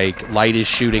 Maybe like light is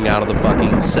shooting out of the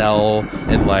fucking cell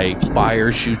and like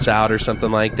fire shoots out or something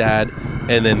like that.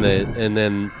 And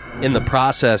then in the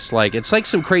process, like it's like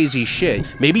some crazy shit.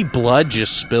 Maybe blood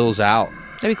just spills out.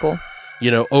 That'd be cool. You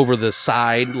know, over the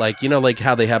side, like, you know, like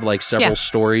how they have like several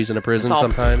stories in a prison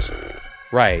sometimes.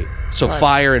 Right. So blood.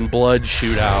 Fire and blood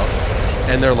shoot out.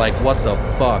 And they're like, what the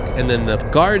fuck? And then the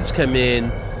guards come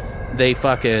in, they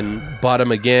fucking butt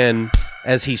him again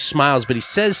as he smiles, but he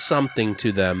says something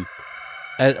to them.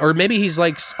 Or maybe he's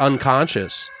like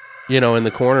unconscious, you know, in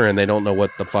the corner, and they don't know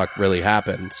what the fuck really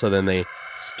happened. So then they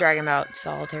just drag him out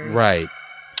solitary. Right.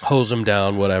 Hose him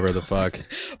down, whatever the fuck.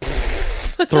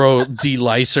 Throw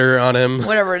delicer on him.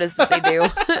 Whatever it is that they do.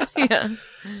 Yeah.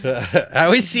 I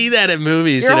always see that in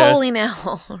movies. You're you know? holy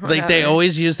now. Like they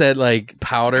always use that like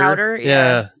powder. Powder,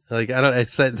 yeah. Like I don't.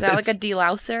 Is that like a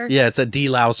delouser? Yeah, it's a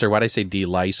delouser. Why'd I say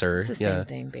delicer? It's the same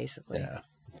thing, basically. Yeah,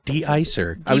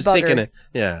 de-icer. I was thinking it.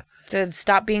 Yeah. To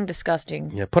stop being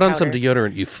disgusting. Yeah, put on some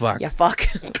deodorant. You fuck. Yeah, fuck.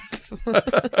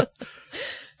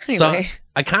 Anyway, so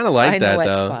I kind of like that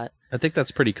though. Spot. I think that's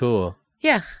pretty cool.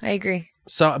 Yeah, I agree.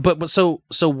 So,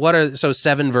 so what are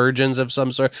 7 virgins of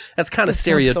some sort? That's kind of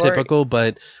stereotypical,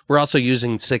 but we're also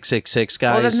using 666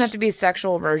 guys. Well, it doesn't have to be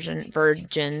sexual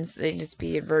virgins. They just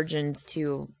be virgins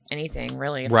to anything,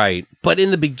 really. Right. But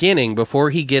in the beginning, before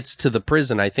he gets to the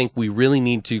prison, I think we really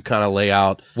need to kind of lay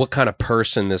out what kind of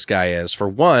person this guy is. For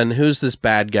one, who's this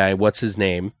bad guy? What's his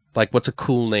name? Like, what's a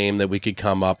cool name that we could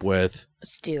come up with?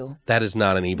 Stu. That is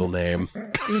not an evil name.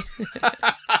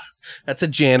 That's a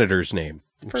janitor's name.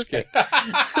 Perfect.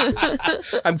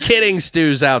 I'm kidding,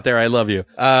 Stu's out there. I love you.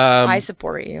 I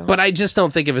support you. But I just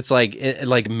don't think if it's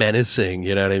like menacing,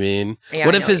 you know what I mean? Yeah,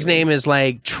 What I if know his what you name is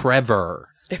like Trevor?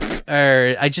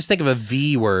 Or I just think of a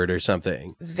V word or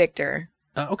something. Victor.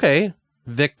 Okay.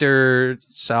 Victor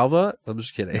Salva? I'm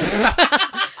just kidding.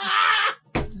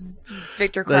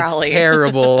 Victor That's Crowley.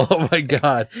 terrible. Oh my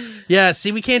God. Yeah,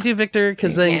 see, we can't do Victor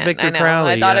because then Can't. Victor I know.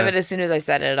 Crowley. I thought yeah. of it as soon as I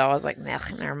said it. I was like, nah,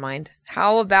 never mind.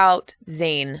 How about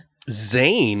Zane?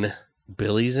 Zane?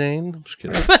 Billy Zane? I'm just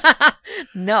kidding.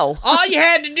 No. All you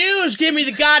had to do is give me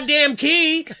the goddamn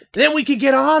key. Then we could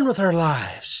get on with our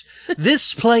lives.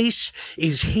 This place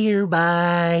is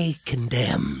hereby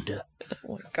condemned.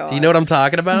 Oh my God. Do you know what I'm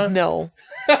talking about? No.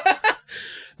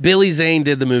 Billy Zane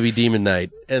did the movie Demon Knight,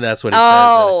 and that's what it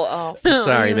Oh. says.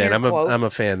 Sorry, man. Your I'm a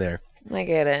quotes. fan there. I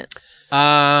get it.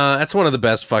 That's one of the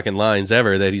best fucking lines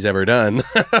ever that he's ever done.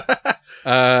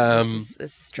 This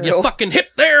is true. You fucking hip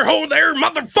there, ho there,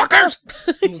 motherfuckers.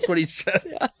 That's what he said.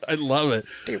 I love it.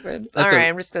 Stupid. That's All right,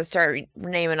 I'm just going to start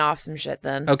naming off some shit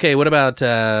then. Okay, what about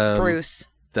Bruce.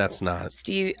 That's not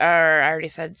Steve, I already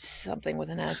said something with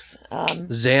an S.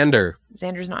 Xander.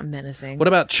 Xander's not menacing. What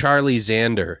about Charlie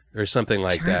Xander or something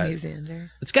like Charlie that? Xander.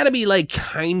 It's got to be like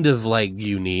kind of like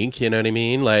unique, you know what I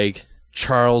mean? Like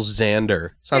Charles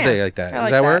Xander, something Yeah, like that. I Does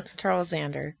like that work? Charles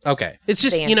Xander. Okay. It's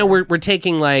just, Xander. we're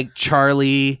taking like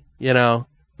Charlie,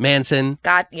 Manson,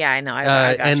 Yeah, I know. I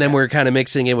got and then you. we're kind of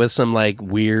mixing it with some like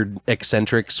weird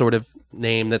eccentric sort of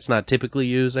name that's not typically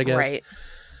used, I guess. Right.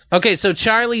 Okay, so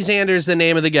Charlie Xander's the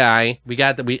name of the guy. We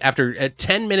got after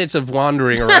 10 minutes of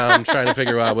wandering around trying to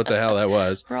figure out what the hell that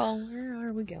was. Where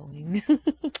are we going?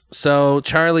 So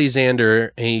Charlie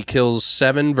Xander, he kills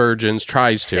 7 virgins,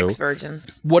 tries to. 6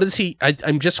 virgins. What is he? I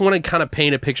just want to kind of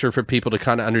paint a picture for people to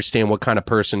kind of understand what kind of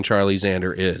person Charlie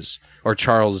Xander is, or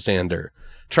Charles Xander.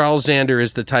 Charles Xander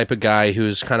is the type of guy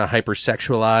who's kind of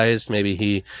hypersexualized. Maybe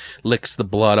he licks the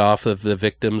blood off of the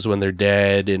victims when they're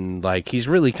dead, and like he's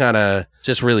really kind of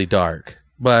just really dark.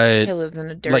 But He lives in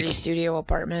a dirty like- studio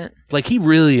apartment. like he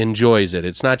really enjoys it.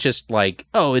 It's not just like,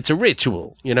 oh, it's a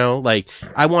ritual, Like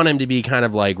I want him to be kind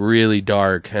of like really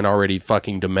dark and already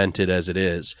fucking demented as it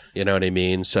is. You know what I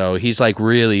mean? So he's like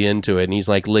really into it, and he's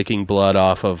like licking blood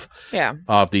off of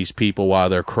these people while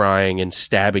they're crying and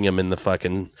stabbing them in the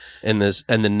fucking in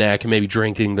the neck and maybe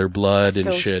drinking their blood and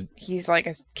So shit. He's like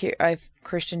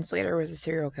Christian Slater was a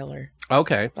serial killer.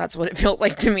 Okay. That's what it feels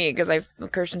like to me, because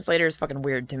Christian Slater is fucking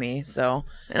weird to me. So,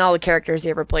 and all the characters he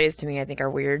ever plays to me, I think are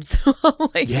weird. So,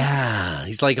 like, Yeah,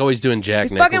 he's like always doing Jack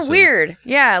he's Nicholson. fucking weird.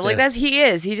 Yeah, like he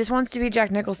is. He just wants to be Jack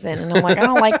Nicholson, and I'm like, I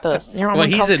don't like this. You know, I'm Well,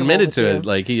 he's uncomfortable admitted with to you. it.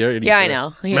 Like he already. Yeah, I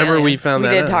know. Yeah, Remember we found that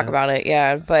we did out? talk about it.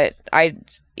 Yeah, but I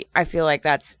feel like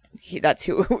that's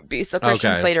who it would be. So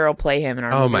Christian Okay. Slater will play him in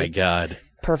our Oh movie. my god.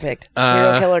 Perfect.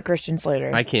 Serial killer Christian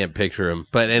Slater. I can't picture him.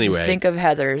 But Just anyway. think of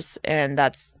Heathers, and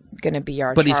that's gonna be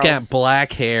our. But he's got Charles-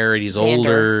 black hair and he's Xander.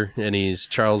 older and he's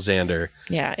Charles Xander.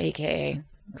 yeah, AKA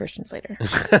Christian Slater.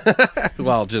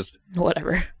 Well, just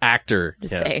Whatever. actor.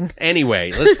 Just saying.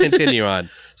 Anyway, let's continue on.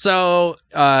 So,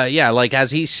 like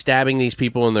as he's stabbing these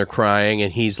people and they're crying,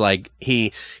 and he's like,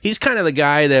 he's kind of the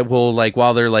guy that will like,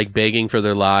 while they're like begging for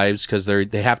their lives because they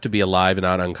have to be alive and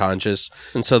not unconscious,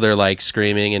 and so they're like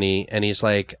screaming, and he's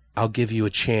like, I'll give you a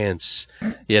chance,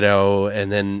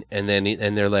 and then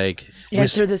they're like,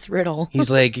 Answer this riddle.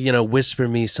 he's like, whisper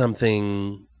me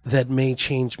something that may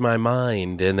change my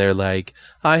mind. And they're like,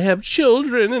 I have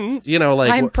children, and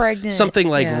like I'm pregnant. something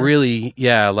like Yeah. really,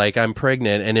 like I'm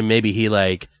pregnant. And then maybe he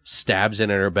like stabs it in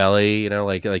her belly,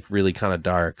 like really kind of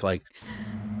dark, like,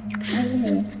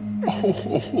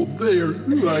 Oh,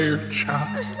 there,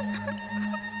 child.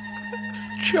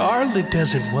 Charlie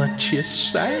doesn't want you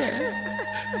sad.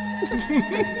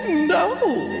 No.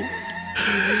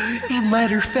 As a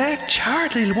matter of fact,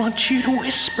 Charlie wants you to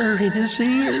whisper in his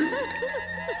ear.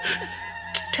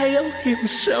 Tell him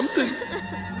something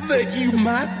that you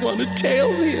might want to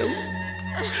tell him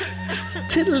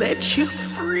to let you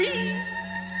free.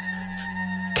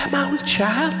 Come on,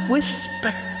 child, whisper.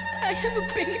 I have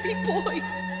a baby boy.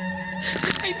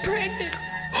 I'm pregnant.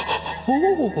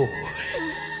 Oh,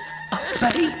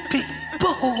 a baby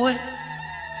boy.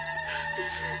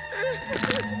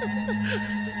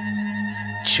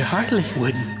 Charlie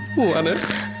wouldn't want to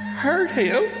hurt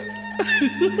him.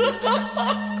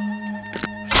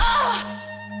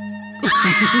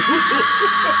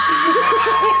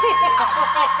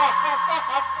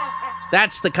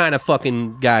 that's the kind of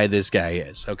fucking guy this guy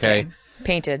is. Okay.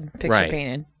 Painted. Picture Right.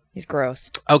 painted. He's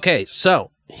gross. Okay.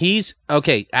 So he's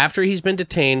okay after he's been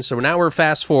detained. So now we're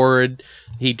fast forward.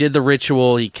 He did the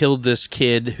ritual. He killed this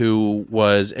kid who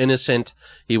was innocent.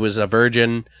 He was a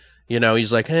virgin. You know,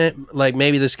 he's like, like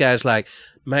maybe this guy's like,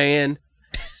 man,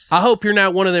 I hope you're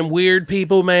not one of them weird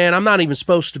people, man. I'm not even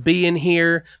supposed to be in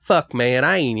here. Fuck, man,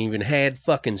 I ain't even had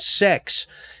fucking sex.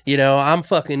 You know, I'm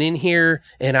fucking in here,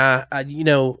 and I you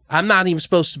know, I'm not even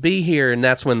supposed to be here. And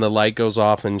that's when the light goes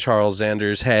off in Charles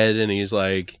Xander's head, and he's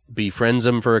like, befriends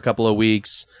him for a couple of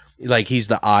weeks. Like, he's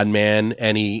the odd man,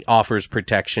 and he offers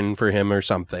protection for him or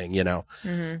something, you know,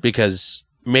 because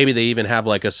maybe they even have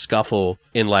like a scuffle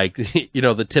in like, you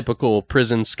know, the typical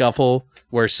prison scuffle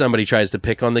where somebody tries to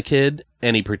pick on the kid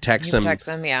and he protects him,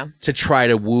 yeah, to try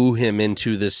to woo him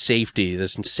into this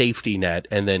safety net,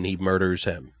 and then he murders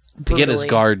him to get his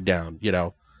guard down, you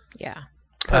know. Yeah.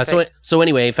 So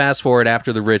anyway, fast forward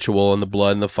after the ritual and the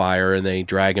blood and the fire, and they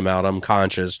drag him out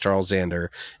unconscious, Charles Xander,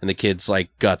 and the kid's like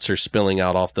guts are spilling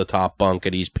out off the top bunk,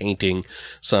 and he's painting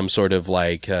some sort of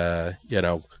like, you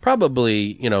know,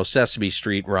 probably, you know, Sesame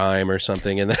Street rhyme or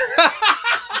something. And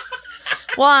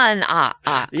one,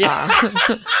 yeah.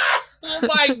 Oh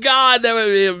my God, that would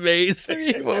be amazing.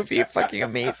 It would be fucking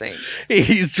amazing.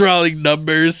 He's drawing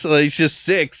numbers, so he's just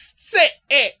 6.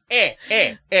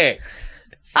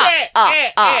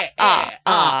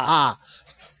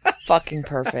 Fucking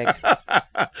perfect.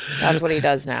 That's what he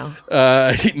does now.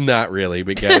 Not really,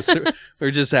 but guys,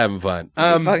 we're just having fun.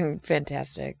 Fucking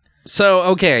fantastic.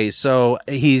 So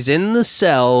he's in the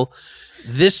cell.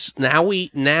 We've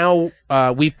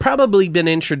probably been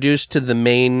introduced to the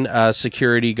main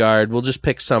security guard. We'll just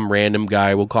pick some random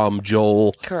guy. We'll call him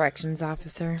Joel. Corrections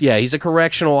officer. Yeah, he's a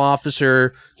correctional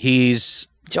officer. He's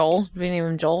Joel. Do we name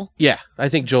him Joel? Yeah, I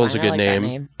think Joel's a good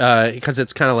name. Because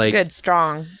it's kind of like a good,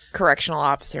 strong correctional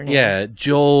officer name. Yeah,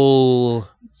 Joel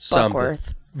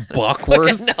Buckworth.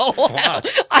 Buckworth? No,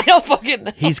 I don't fucking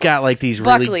know. He's got like these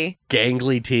really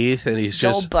gangly teeth, and he's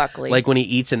Joel just Buckley. Like when he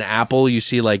eats an apple, you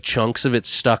see like chunks of it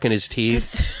stuck in his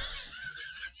teeth.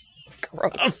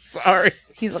 Gross. I'm sorry.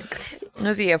 He's like,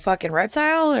 is he a fucking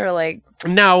reptile or like?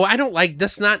 No, I don't like.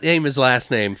 That's not name his last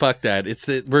name. Fuck that. It's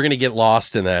that we're gonna get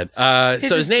lost in that.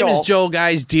 So his name is Joel.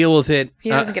 Guys, deal with it. He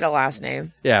doesn't get a last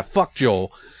name. Yeah, fuck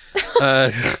Joel.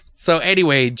 So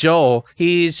anyway, Joel,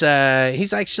 he's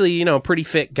actually, you know, a pretty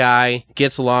fit guy,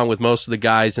 gets along with most of the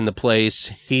guys in the place.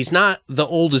 He's not the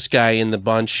oldest guy in the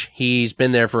bunch. He's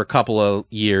been there for a couple of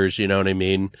years, you know what I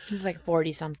mean? He's like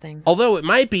 40-something. Although it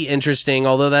might be interesting,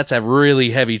 although that's a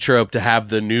really heavy trope to have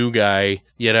the new guy,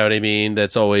 you know what I mean?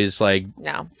 That's always like,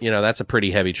 no. You know, that's a pretty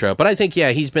heavy trope. But I think,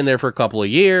 yeah, he's been there for a couple of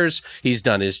years. He's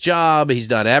done his job. He's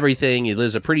done everything. He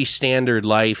lives a pretty standard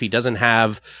life. He doesn't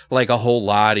have like a whole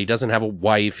lot. He doesn't have a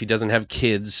wife. He doesn't have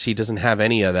kids. He doesn't have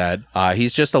any of that.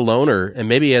 He's just a loner, and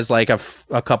maybe he has like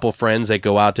a couple friends that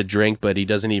go out to drink, but he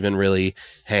doesn't even really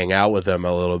hang out with them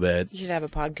a little bit. You should have a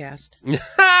podcast.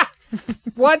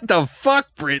 What the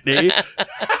fuck, Brittany?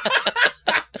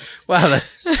 Wow.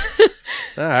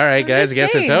 All right, guys. I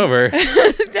guess it's over.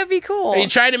 That'd be cool. Are you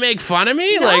trying to make fun of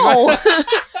me? No. Like,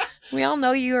 we all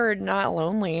know you are not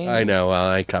lonely. I know. Well,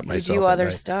 I cut myself. You do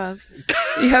other stuff.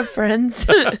 You have friends.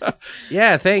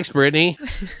 Yeah, thanks, Brittany.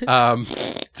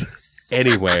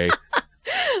 Anyway,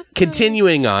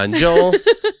 continuing on,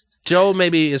 Joel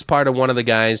maybe is part of one of the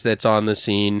guys that's on the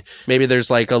scene. Maybe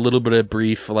there's like a little bit of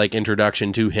brief like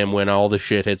introduction to him when all the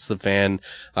shit hits the fan.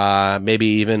 Maybe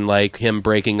even like him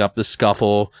breaking up the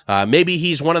scuffle. Maybe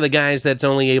he's one of the guys that's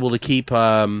only able to keep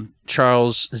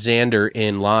Charles Xander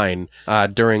in line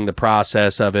during the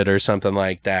process of it or something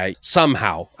like that.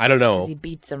 Somehow. I don't know. 'Cause he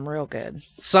beats him real good.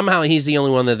 Somehow he's the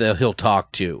only one that he'll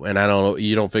talk to, and I don't know,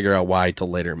 you don't figure out why till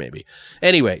later maybe.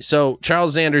 Anyway, so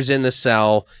Charles Xander's in the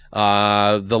cell.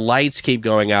 The lights keep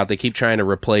going out. They keep trying to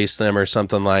replace them or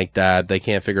something like that. They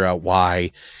can't figure out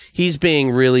why. He's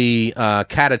being really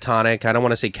catatonic. I don't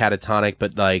want to say catatonic,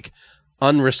 but like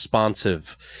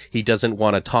unresponsive. He doesn't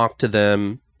want to talk to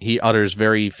them. He utters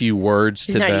very few words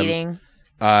to them. He's not eating.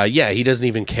 Yeah, he doesn't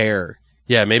even care.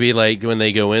 Yeah, maybe like when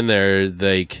they go in there,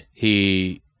 like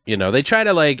he, you know, they try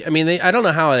to like, I mean, I don't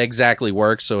know how it exactly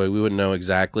works, so we wouldn't know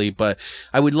exactly, but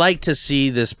I would like to see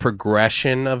this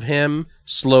progression of him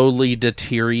slowly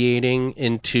deteriorating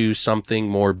into something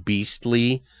more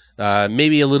beastly.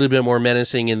 Maybe a little bit more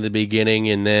menacing in the beginning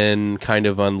and then kind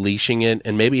of unleashing it.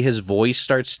 And maybe his voice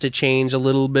starts to change a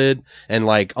little bit. And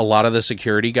like a lot of the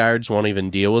security guards won't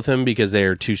even deal with him because they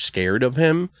are too scared of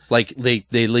him. Like they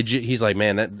legit, he's like,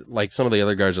 man, that, like some of the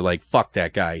other guards are like, fuck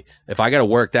that guy. If I got to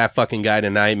work that fucking guy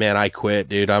tonight, man, I quit,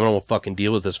 dude. I don't want to fucking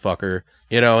deal with this fucker,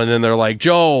 you know? And then they're like,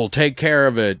 Joel, take care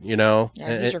of it, you know?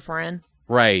 Yeah, he's your friend.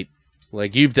 Right.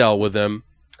 Like you've dealt with him.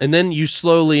 And then you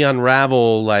slowly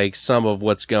unravel like some of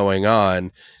what's going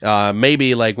on.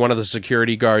 Maybe like one of the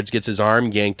security guards gets his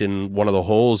arm yanked in one of the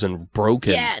holes and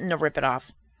broken. Yeah, no, rip it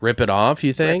off. Rip it off,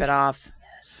 you think? Rip it off.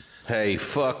 Yes. Hey,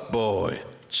 fuck boy,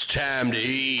 it's time to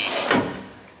eat.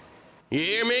 You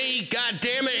hear me? God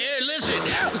damn it! Here, listen.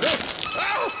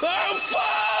 Oh, fuck!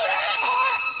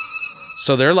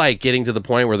 So they're like getting to the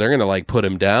point where they're going to like put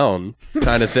him down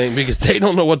kind of thing because they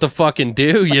don't know what to fucking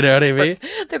do. You know what I mean?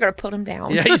 They're going to put him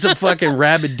down. Yeah, he's a fucking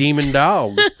rabid demon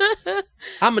dog.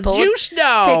 I'm a juice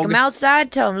dog. Take him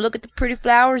outside, tell him, look at the pretty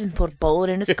flowers and put a bullet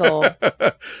in his skull.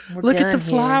 Look at the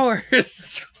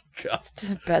flowers. God.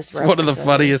 The best It's one of the reference ever.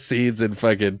 funniest scenes in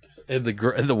fucking in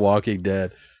the Walking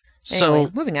Dead. So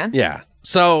Anyway, moving on. yeah,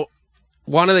 so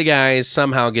one of the guys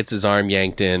somehow gets his arm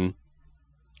yanked in,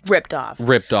 Ripped off.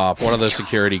 one of the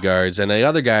security guards, and the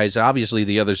other guys, obviously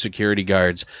the other security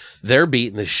guards, they're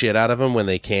beating the shit out of him when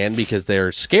they can because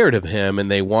they're scared of him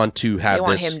and they want to have They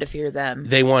want this. him to fear them.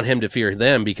 They want him to fear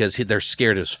them because they're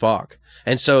scared as fuck.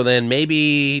 And so then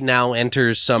maybe now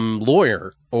enters some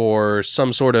lawyer or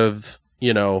some sort of,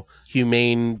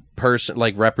 humane person,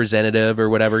 like representative or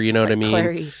whatever, you know what I mean?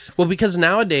 Clarice. Well, because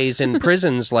nowadays in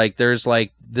prisons, like there's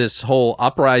like this whole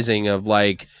uprising of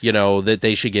like, that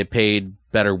they should get paid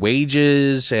better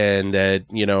wages and that,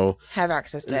 Have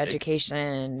access to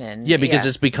education and yeah, because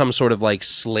it's become sort of like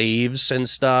slaves and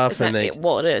stuff. It's And not- they,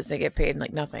 it is. They get paid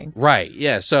like nothing. right.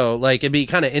 Yeah. So like it'd be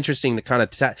kind of interesting to kind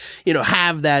of,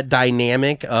 have that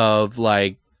dynamic of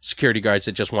like security guards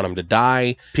that just want him to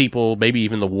die. People, maybe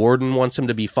even the warden wants him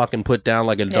to be fucking put down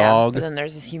like a dog. But then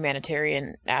there's this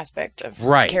humanitarian aspect of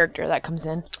Right. character that comes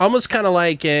in. Almost kind of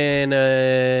like in,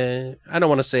 I don't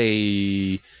want to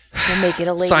say We'll make it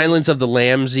a lady. Silence of the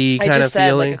Lambsy I kind of just said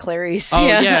feeling. like a Clarice. Oh,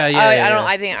 yeah, I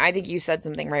don't. yeah. I think you said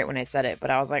something right when I said it, but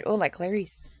I was like, oh, like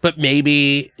Clarice. But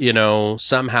maybe,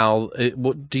 somehow,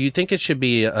 do you think it should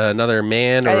be another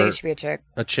man I or think it should be a chick.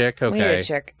 a chick? We need Okay. a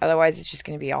chick. Otherwise, it's just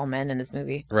going to be all men in this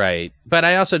movie. Right. But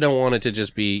I also don't want it to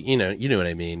just be, you know what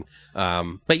I mean.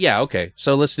 But yeah, okay.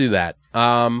 So let's do that.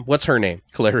 What's her name?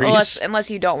 Clarice?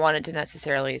 Unless you don't want it to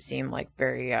necessarily seem like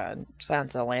very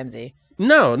Silence of the Lambsy.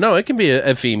 No, it can be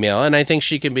a female, and I think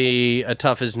she can be a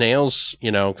tough as nails,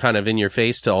 kind of in your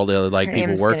face to all the like Her people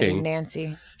name's gonna be working.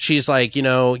 Nancy. She's like,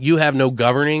 you have no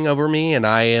governing over me, and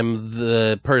I am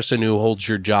the person who holds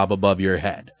your job above your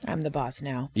head. I'm the boss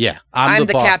now. Yeah, I'm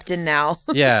the boss. captain now.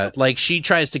 Yeah, like she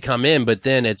tries to come in, but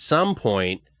then at some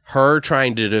point, her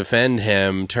trying to defend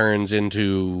him turns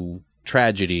into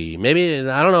tragedy. Maybe,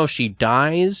 I don't know if she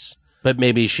dies, but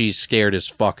maybe she's scared as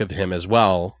fuck of him as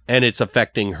well, and it's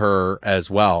affecting her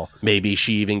as well. Maybe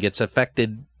she even gets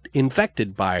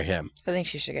infected by him. I think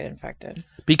she should get infected.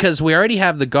 Because we already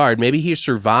have the guard. Maybe he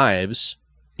survives.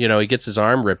 He gets his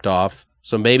arm ripped off,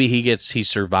 so maybe he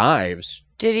survives.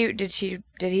 Did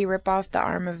he rip off the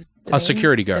arm of the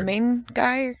security guard. The main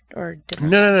guy or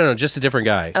different? No, just a different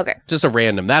guy. Okay. Just a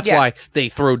random. That's Yeah. why they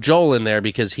throw Joel in there,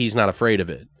 because he's not afraid of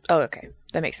it. Oh, okay.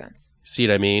 That makes sense. See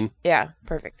what I mean? Yeah,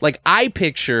 perfect. Like, I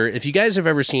picture, if you guys have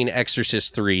ever seen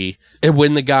Exorcist 3, and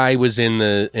when the guy was in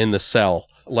the cell,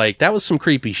 like, that was some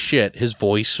creepy shit. His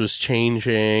voice was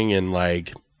changing, and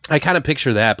like, I kind of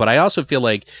picture that, but I also feel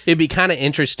like it'd be kind of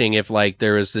interesting if like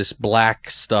there was this black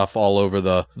stuff all over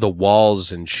the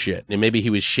walls and shit, and maybe he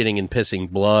was shitting and pissing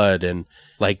blood, and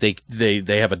like they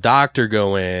have a doctor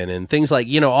go in and things like,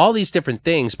 all these different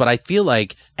things. But I feel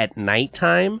like at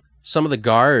nighttime, some of the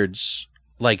guards,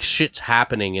 like, shit's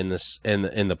happening in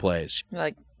the place.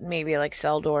 Like maybe like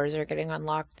cell doors are getting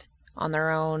unlocked on their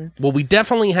own. Well, we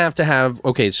definitely have to have,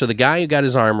 okay, so the guy who got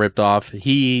his arm ripped off,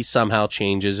 he somehow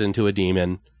changes into a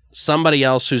demon. Somebody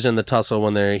else who's in the tussle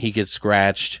when he gets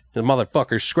scratched, the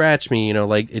motherfucker scratched me,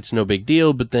 like, it's no big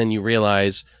deal, but then you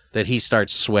realize that he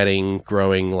starts sweating,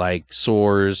 growing like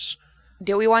sores.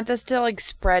 Do we want this to like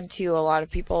spread to a lot of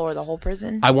people or the whole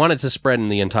prison? I want it to spread in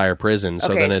the entire prison, so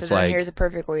okay, then it's so then like, here's a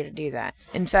perfect way to do that.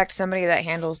 Infect somebody that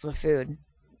handles the food,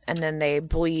 and then they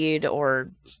bleed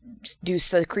or do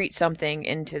secrete something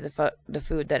into the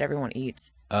food that everyone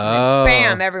eats. oh,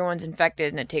 Bam! Everyone's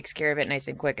infected, and it takes care of it nice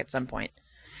and quick at some point.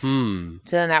 So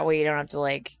then that way you don't have to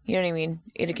like, you know what I mean?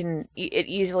 It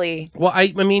easily. Well,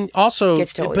 I mean, also,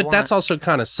 Gets to what we but that's want. also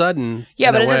kind of sudden. Yeah,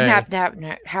 in but a it doesn't way. have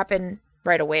to happen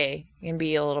right away. It can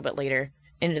be a little bit later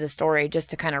into the story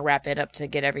just to kind of wrap it up to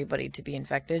get everybody to be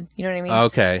infected. You know what I mean?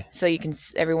 Okay. So you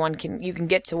can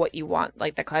get to what you want,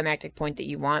 like the climactic point that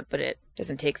you want, but it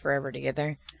doesn't take forever to get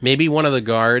there. Maybe one of the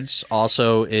guards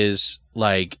also is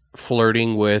like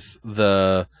flirting with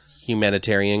the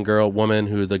humanitarian woman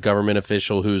who the government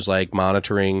official who's like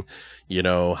monitoring, you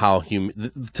know, how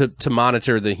to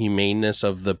monitor the humaneness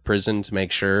of the prison to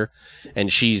make sure.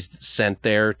 And she's sent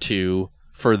there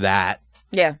for that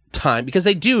time, because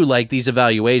they do like these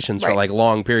evaluations for like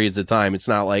long periods of time. It's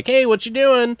not like, hey, what you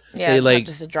doing? Yeah, it's not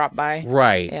just a drop by.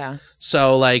 Right. Yeah.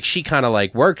 So like she kind of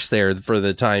like works there for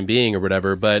the time being or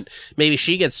whatever, but maybe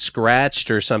she gets scratched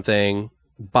or something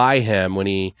by him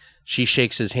when she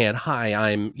shakes his hand. Hi,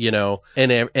 I'm, you know,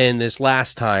 and this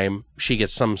last time she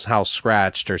gets somehow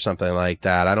scratched or something like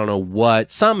that. I don't know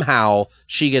what. Somehow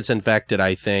she gets infected,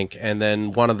 I think. And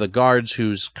then one of the guards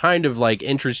who's kind of like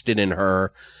interested in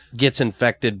her gets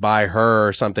infected by her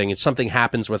or something. Something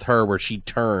happens with her where she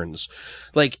turns.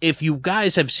 Like, if you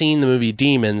guys have seen the movie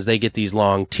Demons, they get these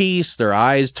long teeth, their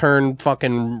eyes turn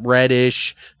fucking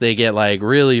reddish, they get like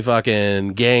really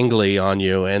fucking gangly on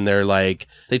you, and they're like,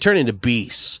 they turn into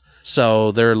beasts.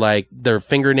 So they're like, their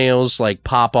fingernails like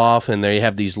pop off, and they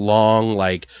have these long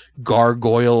like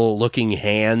gargoyle looking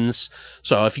hands.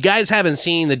 So if you guys haven't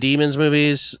seen the Demons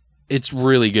movies, it's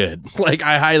really good. Like,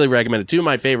 I highly recommend it. 2 of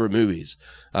my favorite movies.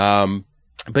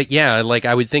 But yeah, like,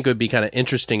 I would think it would be kind of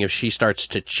interesting if she starts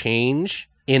to change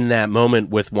in that moment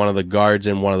with one of the guards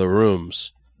in one of the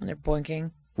rooms. And they're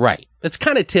blinking. Right. It's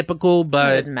kind of typical,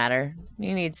 but It doesn't matter.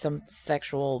 You need some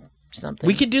sexual something.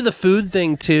 we could do the food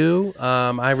thing too.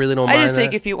 I really don't mind I just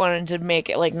think that. if you wanted to make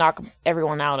it, like, knock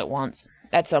everyone out at once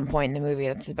at some point in the movie,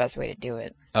 that's the best way to do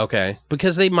it. Okay.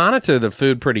 Because they monitor the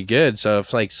food pretty good, so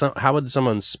if like, how would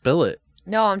someone spill it?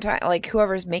 No, I'm talking, like,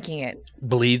 whoever's making it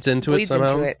Bleeds into it bleeds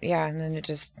somehow? into it. Yeah, and then it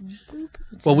just...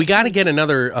 Well, we got to get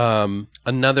another,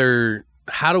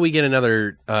 how do we get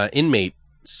another inmate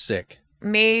sick?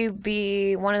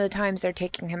 Maybe one of the times they're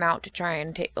taking him out to try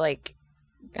and take, like,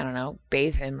 I don't know,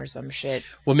 bathe him or some shit.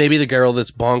 Well, maybe the girl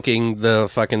that's bonking the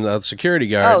fucking security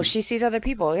guard. Oh, she sees other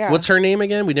people, yeah. What's her name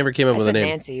again? We never came up I with a said name.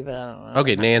 Nancy, but I don't know.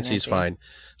 Okay, Nancy's fine.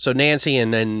 So Nancy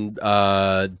and then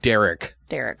Derek.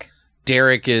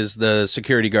 Derek is the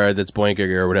security guard that's boinking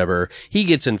or whatever. He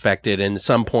gets infected, and at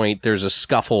some point there's a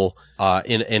scuffle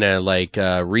in a like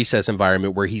recess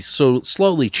environment where he's so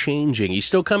slowly changing. He's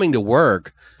still coming to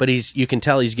work, but you can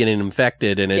tell he's getting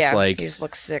infected, and it's like he just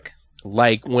looks sick.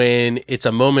 Like when it's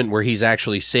a moment where he's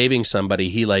actually saving somebody,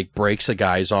 he like breaks a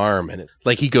guy's arm, and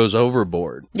like he goes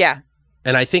overboard. Yeah.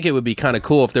 And I think it would be kind of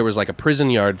cool if there was like a prison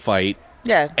yard fight.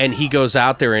 Yeah. And he goes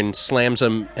out there and slams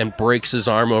him and breaks his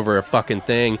arm over a fucking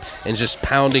thing and just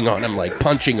pounding on him, like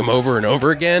punching him over and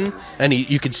over again. And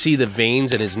you could see the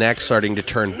veins in his neck starting to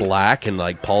turn black and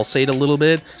like pulsate a little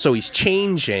bit. So he's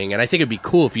changing. And I think it'd be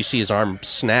cool if you see his arm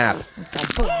snap.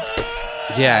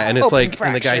 Yeah, and it's Open like,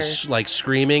 and the fracture. guy's like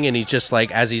screaming, and he's just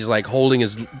like, as he's like holding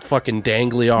his fucking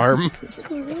dangly arm,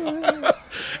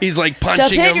 he's like punching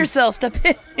Stop hitting him. yourself. Stop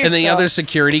hitting yourself. And the other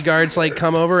security guards like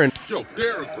come over, and Yo,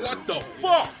 Derek, what the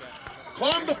fuck?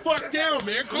 Calm the fuck down,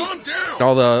 man. Calm down.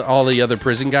 all the other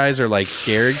prison guys are like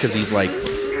scared because he's like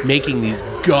making these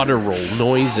guttural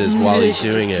noises while he's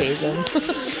doing Just it.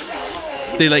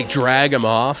 tase him. They like drag him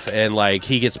off, and like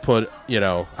he gets put, you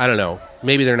know, I don't know,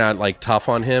 maybe they're not like tough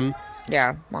on him.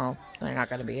 Yeah, well, they're not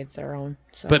going to be. It's their own.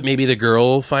 So. But maybe the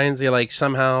girl finds it like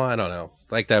somehow. I don't know.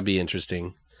 Like that'd be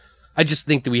interesting. I just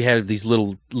think that we have these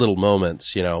little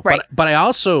moments, you know. Right. But I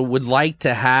also would like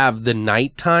to have the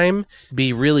nighttime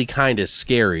be really kind of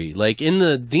scary. Like in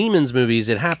the Demons movies,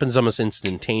 it happens almost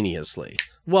instantaneously.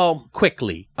 Well,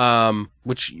 quickly.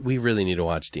 Which we really need to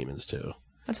watch Demons too.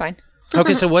 That's fine.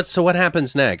 Okay, so what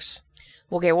happens next?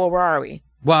 Okay, well, where are we?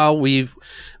 Well, we've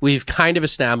kind of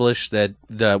established that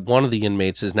one of the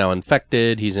inmates is now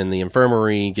infected. He's in the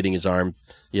infirmary getting his arm,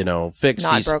 you know, fixed.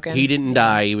 Not broken. He didn't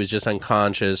die. He was just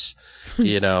unconscious,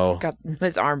 you know. Got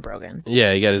his arm broken.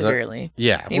 Yeah, he got his arm. Severely.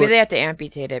 Yeah. Maybe they have to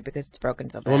amputate it because it's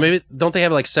broken so bad. Well, maybe don't they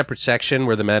have like separate section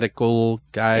where the medical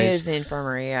It guys? is the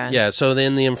infirmary, yeah. Yeah. So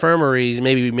then the infirmary,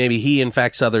 maybe he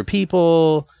infects other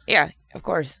people. Yeah, of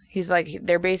course. He's like,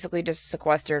 they're basically just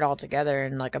sequestered all together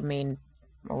in like a main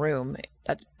room.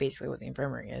 That's basically what the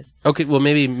infirmary is. Okay, well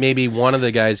maybe one of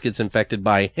the guys gets infected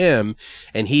by him,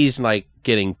 and he's like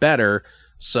getting better.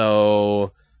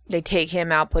 So They take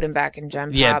him out, put him back in Gem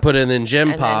Pop. yeah, put it in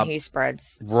Gem and Pop. then he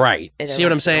spreads. Right. it See what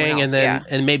I'm amongst everyone saying? else, And then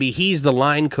yeah. and maybe he's the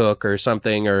line cook or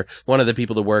something, or one of the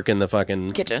people that work in the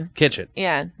fucking Kitchen.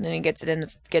 Yeah, and then he gets it in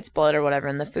gets blood or whatever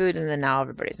in the food, and then now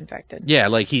everybody's infected. Yeah,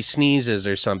 like he sneezes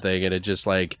or something, and it just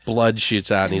like blood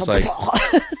shoots out, and he's like,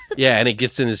 yeah, and it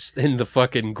gets in the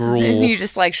fucking and gruel, he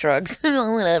just like shrugs.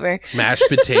 Whatever. mashed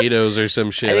potatoes or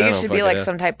some shit. I think it don't should be fucking like know.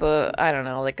 some type of, I don't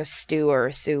know, like a stew or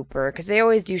a soup, or because they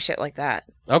always do shit like that.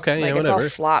 Okay, Like yeah, it's all whatever.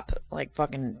 slop, like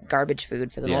fucking garbage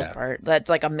food for the Yeah. most part. That's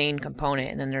like a main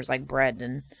component, and then there's like bread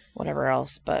and whatever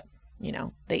else, but, you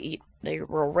know, they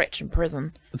were rich in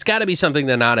prison. It's got to be something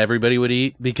that not everybody would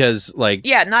eat because, like...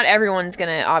 Yeah, not everyone's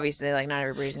gonna, obviously, like, not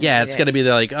everybody's gonna Yeah, eat it's it. going to be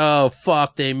like, oh,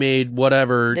 fuck, they made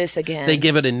whatever. This again. They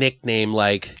give it a nickname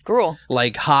like... Gruel.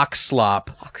 Like hock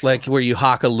slop. Hock Like where you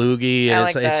hock a loogie and I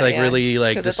it's like it's that, like yeah. really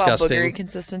like 'Cause it's all disgusting. boogery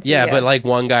consistency, Yeah, yeah. but like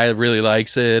one guy really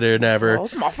likes it or never. Oh,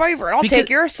 it's my favorite. I'll Because- take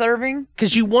your serving.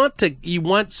 Because you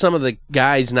want some of the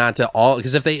guys not to all,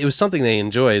 because if it was something they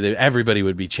enjoy, everybody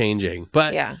would be changing.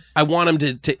 But Yeah. I want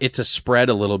them to spread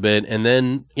a little bit, and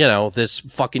then this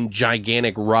fucking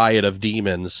gigantic riot of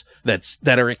demons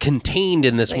that are contained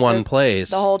in this Like one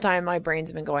place. The whole time my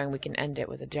brain's been going, we can end it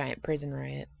with a giant prison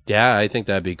riot. Yeah, I think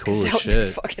that'd be cool That as would be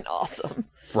shit. fucking awesome.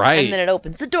 Right. And then it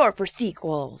opens the door for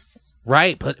sequels.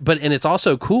 Right, but and it's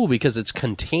also cool because it's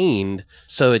contained,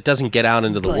 so it doesn't get out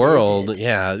into the But is world. it?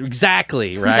 Yeah,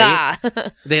 exactly. Right.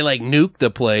 They like nuke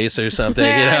the place or something.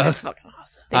 They're fucking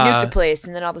awesome. They nuke the place,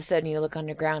 and then all of a sudden you look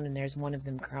underground, and there's one of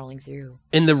them crawling through.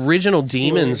 In the original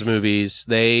Demons Sewers. movies,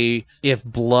 if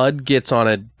blood gets on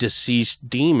a deceased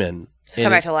demon,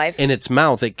 Come back to life? in its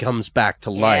mouth, it comes back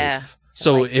to life.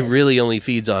 So like it this. really only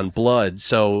feeds on blood.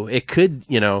 So it could,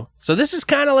 So this is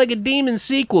kind of like a demon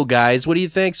sequel, guys. What do you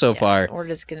think so far?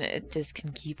 It just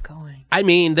can keep going. I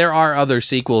mean, there are other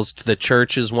sequels. The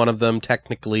Church is one of them.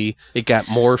 Technically, it got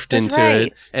morphed That's into right.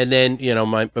 it, and then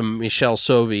Michelle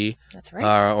Sophie, That's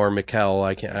right. or Mikkel,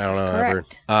 I don't know ever.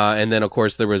 correct. And then of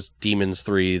course there was Demons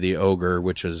 3, the Ogre,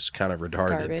 which was kind of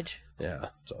retarded. Garbage. Yeah,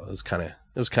 so it was kind of.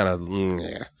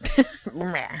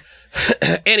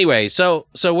 Anyway, so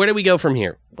where do we go from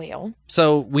here? Well,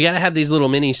 So we got to have these little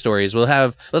mini stories.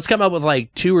 Let's come up with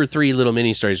like 2 or 3 little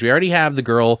mini stories. We already have the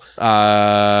girl,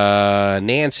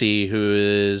 Nancy, who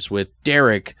is with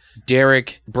Derek.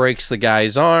 Derek breaks the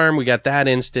guy's arm. We got that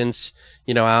instance,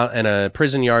 out in a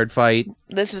prison yard fight.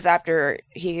 this was after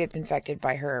he gets infected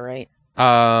by her, right?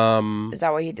 Is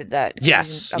that why he did that? 'Cause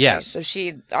Yes, okay, yes. So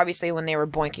she, obviously when they were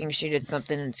boinking, she did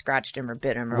something and scratched him or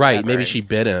bit him or Right. whatever. Maybe she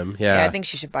bit him. Yeah, I think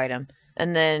she should bite him.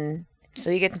 And then, so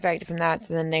he gets infected from that.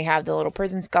 So then they have the little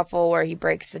prison scuffle where he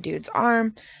breaks the dude's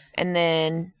arm. And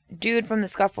then dude from the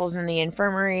scuffle's in the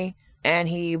infirmary. And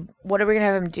what are we going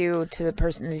to have him do to the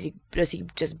person? Does he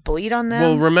just bleed on them?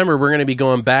 Well, remember, we're going to be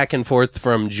going back and forth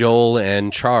from Joel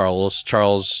and Charles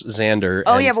Xander.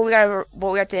 Oh and- yeah, but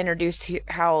we have to introduce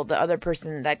how the other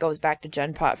person that goes back to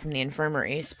Gen Pot from the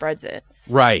infirmary spreads it.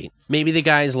 Right. Maybe the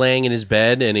guy's laying in his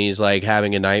bed and he's like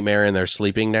having a nightmare and they're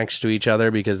sleeping next to each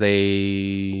other because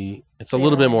it's a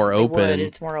little bit more open.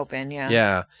 It's more open, yeah.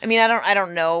 Yeah. I mean, I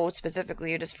don't know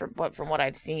specifically, just from what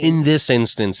I've seen. In this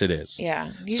instance, it is.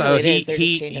 Yeah. So Usually it is. They're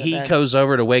just chained to the he bed. goes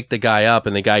over to wake the guy up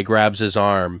and the guy grabs his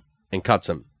arm and cuts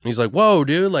him. He's like, "Whoa,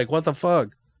 dude! Like, what the fuck?"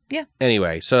 Yeah.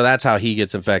 Anyway, so that's how he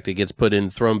gets infected. Gets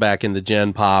thrown back in the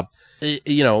Gen Pop.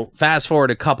 Fast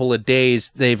forward a couple of days,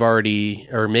 they've already,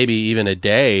 or maybe even a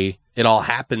day. It all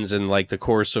happens in like the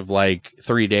course of like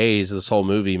 3 days, this whole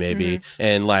movie maybe. Mm-hmm.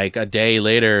 And like a day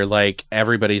later, like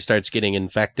everybody starts getting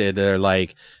infected or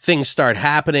like things start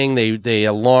happening. They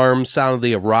sound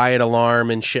the riot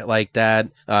alarm and shit like that.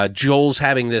 Joel's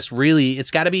having this he's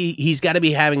got to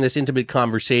be having this intimate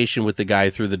conversation with the guy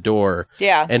through the door.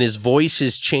 Yeah. And his voice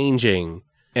is changing.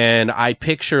 And I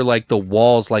picture like the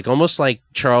walls, like almost like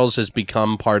Charles has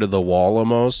become part of the wall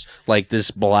almost, like this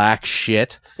black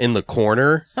shit in the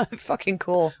corner. Fucking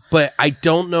cool. But I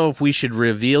don't know if we should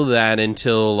reveal that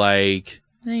until like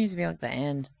That needs to be like the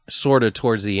end. sort of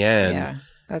towards the end. Yeah.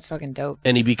 That's fucking dope.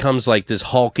 And he becomes like this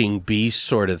hulking beast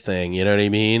sort of thing. You know what I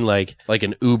mean? Like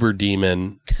an uber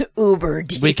demon. Uber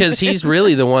deep. Because he's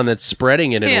really the one that's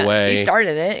spreading it in a way. He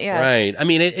started it, yeah. Right. I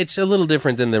mean, it's a little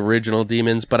different than the original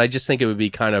demons, but I just think it would be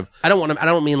kind of. I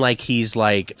don't mean like he's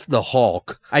like the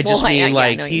Hulk. I just Well, I mean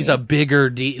like know what you he's mean. a bigger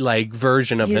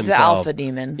version of He's himself. the alpha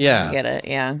demon. Yeah. I get it,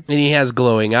 yeah. And he has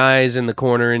glowing eyes in the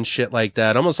corner and shit like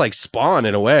that, almost like Spawn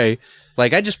in a way.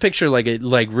 Like I just picture like it,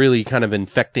 like really kind of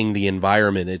infecting the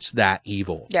environment. It's that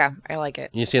evil. Yeah, I like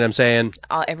it. You see what I'm saying?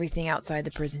 Everything outside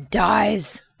the prison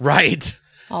dies. Right.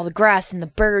 All the grass and the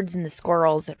birds and the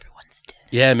squirrels, everyone's dead.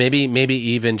 Yeah, maybe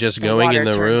even just going in water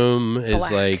the turns room is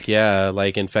black.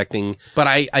 like infecting. But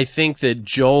I think that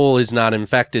Joel is not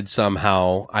infected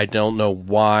somehow. I don't know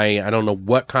why. I don't know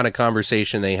what kind of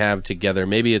conversation they have together.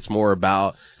 Maybe it's more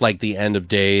about like the end of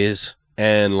days.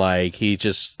 And like he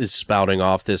just is spouting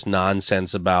off this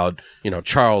nonsense about,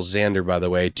 Charles Xander, by the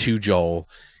way, to Joel.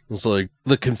 It's like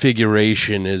the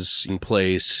configuration is in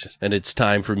place and it's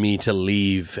time for me to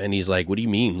leave. And he's like, "What do you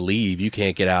mean leave? You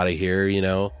can't get out of here,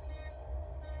 The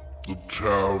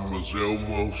town was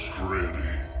almost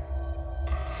ready.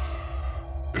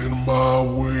 and my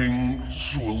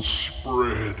wings will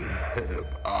spread, and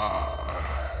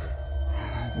I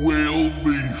will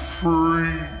be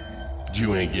free.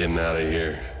 You ain't getting out of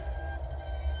here.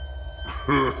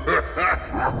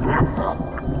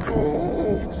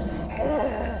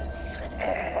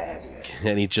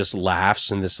 And he just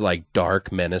laughs in this like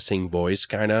dark, menacing voice,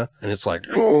 kind of. And it's like,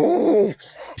 he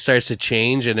starts to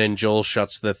change, and then Joel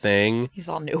shuts the thing. He's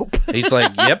all nope. He's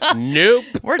like, yep, nope.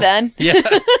 We're done. Yeah,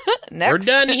 Next. we're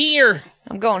done here.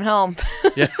 I'm going home.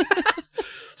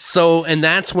 So, and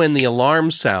that's when the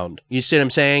alarms sound. You see what I'm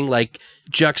saying? Like,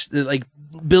 like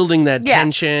building that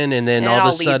tension, and then And all it of a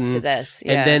all leads sudden, to this,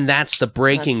 and then that's the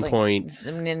breaking That's point.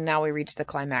 And now we reach the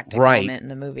climactic Right. moment in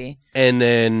the movie. And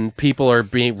then people are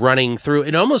running through.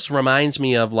 It almost reminds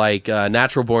me of like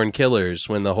Natural Born Killers,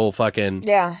 when the whole fucking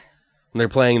Yeah. they're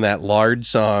playing that Lard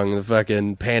song, the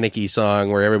fucking panicky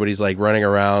song, where everybody's like running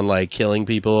around like killing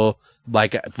people,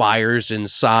 like fires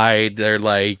inside. They're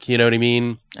like, you know what I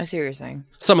mean? I see what you're saying.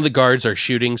 Some of the guards are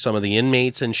shooting some of the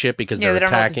inmates and shit because they're they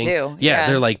don't know what to attacking. do. Yeah, Yeah.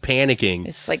 they're like panicking.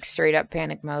 It's like straight up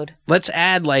panic mode. Let's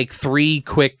add like 3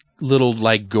 quick little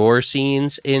like gore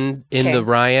scenes in Okay. the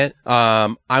riot.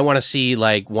 I want to see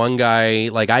like one guy,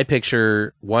 like I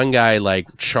picture one guy like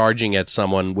charging at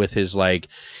someone with his like,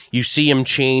 you see him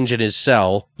change in his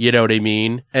cell, you know what I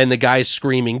mean? And the guy's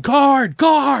screaming, guard,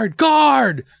 guard,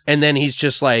 guard. And then he's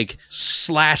just like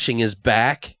slashing his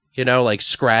back. You know, like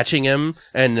scratching him,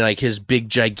 and like his big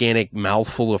gigantic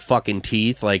mouth full of fucking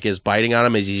teeth, like is biting on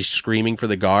him as he's screaming for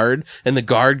the guard. And the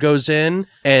guard goes in,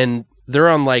 and they're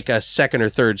on like a 2nd or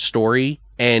 3rd story,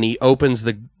 and he opens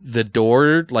the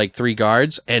door, like 3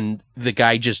 guards, and the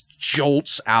guy just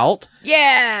jolts out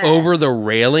Yeah. over the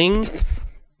railing.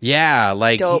 Yeah,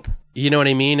 like, Dope. you know what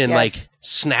I mean? And Yes. like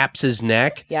snaps his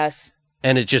neck. Yes.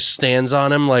 And it just stands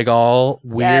on him like all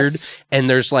weird. Yes. And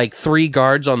there's like 3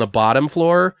 guards on the bottom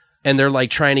floor, and they're like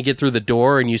trying to get through the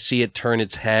door, and you see it turn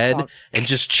its head all- and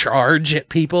just charge at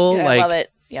people. Yeah, like, I love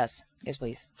it. Yes. Yes,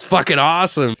 please. it's fucking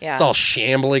awesome. Yeah. It's all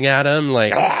shambling at him.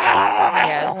 Like,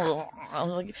 Yeah. I'm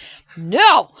like,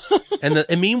 no. and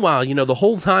meanwhile, you know, the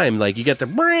whole time, like you get the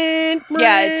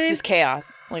Yeah, it's just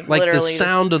chaos. Like Like the literally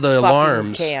sound just of the fucking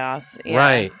alarms. chaos. Yeah.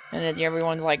 Right. And then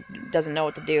everyone's like doesn't know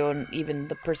what to do, and even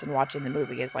the person watching the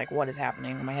movie is like, "What is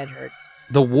happening? My head hurts."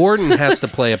 The warden has to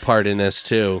play a part in this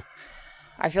too.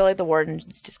 I feel like the warden's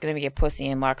just gonna be a pussy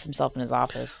and locks himself in his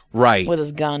office Right. with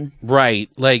his gun. Right.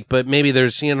 Like, but maybe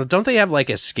there's, you know, don't they have like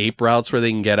escape routes where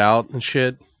they can get out and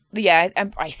shit? Yeah,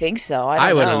 I think so. I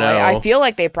don't wouldn't know. I feel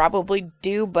like they probably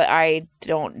do, but I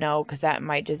don't know because that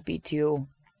might just be too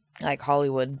like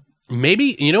Hollywood.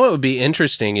 Maybe, you know what would be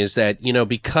interesting is that, you know,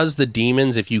 because the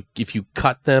demons, if you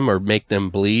cut them or make them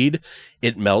bleed,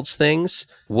 it melts things.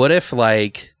 What if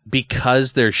like,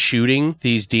 because they're shooting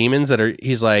these demons that are,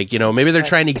 he's like, you know, maybe they're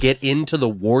trying to get into the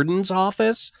warden's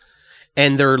office,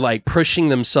 and they're like pushing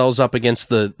themselves up against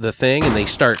the thing, and they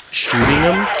start shooting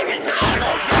them.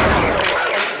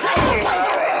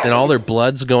 And all their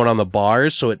blood's going on the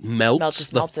bars, so it melts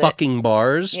the melts it. fucking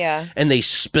bars. Yeah. And they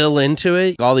spill into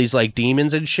it. All these like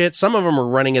demons and shit. Some of them are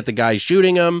running at the guy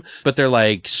shooting them, but they're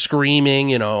like screaming,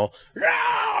 you know.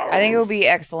 I think it would be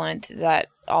excellent that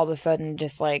all of a sudden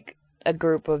just like a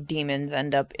group of demons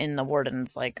end up in the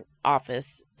warden's like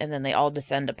office, and then they all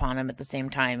descend upon him at the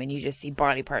same time, and you just see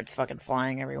body parts fucking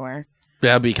flying everywhere.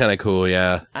 That'd be kind of cool,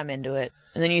 yeah. I'm into it.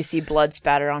 And then you see blood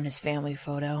spatter on his family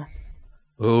photo.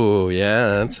 Oh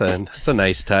yeah, that's a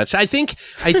nice touch. I think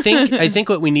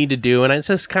what we need to do, and it's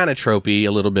just kind of tropey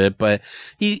a little bit, but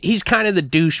he's kind of the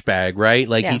douchebag, right?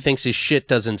 Like Yeah. he thinks his shit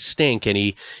doesn't stink,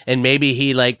 and maybe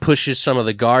he like pushes some of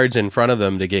the guards in front of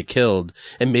them to get killed,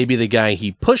 and maybe the guy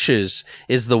he pushes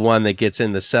is the one that gets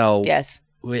in the cell. Yes.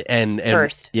 And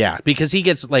First. yeah, because he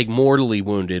gets like mortally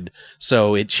wounded,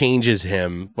 so it changes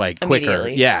him like quicker.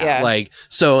 Immediately, Yeah, yeah. like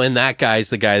so. And that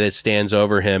guy's the guy that stands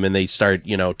over him, and they start,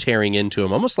 you know, tearing into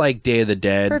him, almost like Day of the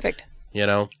Dead. Perfect. You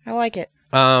know. I like it.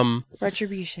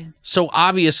 Retribution. So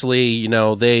obviously, you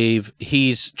know,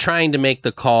 he's trying to make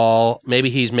the call.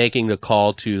 Maybe he's making the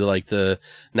call to like the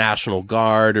National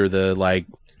Guard or the like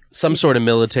some sort of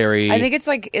military. I think it's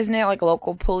like, isn't it like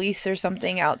local police or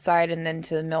something outside and then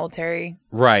to the military?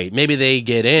 Right. Maybe they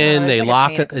get in, there's they like a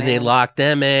lock chain of they command. lock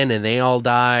them in, and they all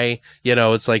die. You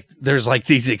know, it's like there's like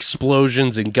these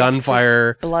explosions and It's just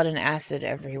gunfire. blood and acid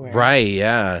everywhere. Right,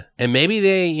 yeah. And maybe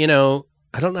they, you know,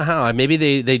 I don't know how. Maybe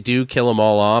they do kill them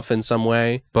all off in some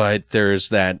way, but there's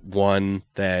that one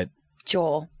that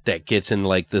Joel. that gets in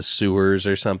like the sewers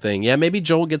or something. Yeah, maybe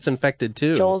Joel gets infected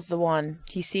too. Joel's the one.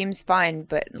 He seems fine,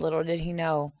 but little did he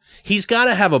know. He's got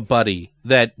to have a buddy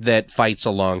that fights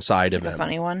alongside of A him.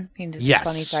 funny one? He just Yes. a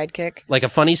funny sidekick? Like a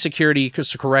funny security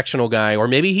correctional guy, or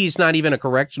maybe he's not even a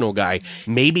correctional guy.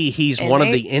 Maybe he's one of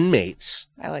the inmates.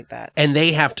 I like that. And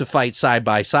they have to fight side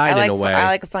by side in a way. I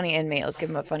like a funny inmate. Let's give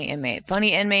him a funny inmate.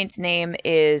 Funny inmate's name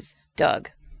is Doug.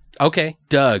 Okay,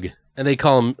 Doug. And they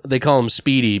call him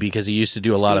Speedy because he used to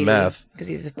do a lot of meth. Because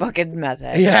he's a fucking meth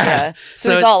head. Yeah.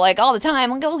 So he's all like, all the time,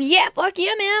 I'm going, yeah, fuck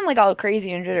yeah, man. Like all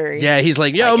crazy and jittery. Yeah, he's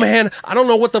like, yo, man, I don't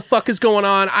know what the fuck is going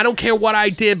on. I don't care what I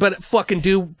did, but fucking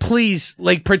do, please,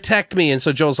 like, protect me. And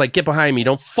so Joel's like, get behind me.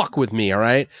 Don't fuck with me, all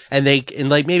right? And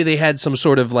like, maybe they had some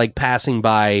sort of, like, passing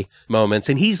by moments.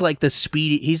 And he's like the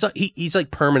Speedy, he's like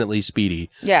permanently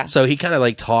Speedy. Yeah. So he kind of,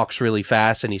 like, talks really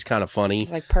fast and he's kind of funny. He's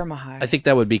like perma-high. I think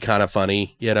that would be kind of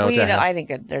funny, you know? Well, I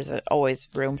think there's always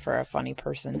room for a funny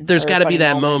person. There's got to be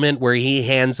that moment. moment where he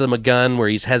hands them a gun, where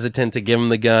he's hesitant to give him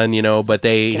the gun, you know, but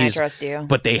Can I trust you?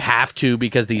 But they have to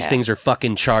because these things are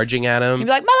fucking charging at him. You'd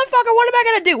be like, motherfucker, what am I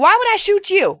going to do? Why would I shoot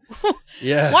you?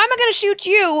 Yeah. Why am I going to shoot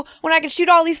you when I can shoot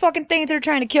all these fucking things that are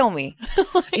trying to kill me?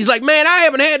 He's like, man, I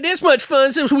haven't had this much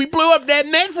fun since we blew up that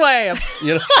meth lab.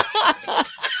 You know?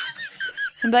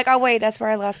 I'm like, oh, wait, that's where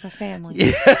I lost my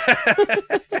family.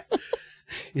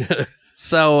 Yeah.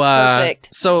 So, Perfect.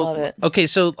 Love it. okay,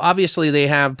 so obviously they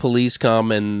have police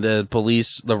come and the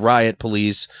riot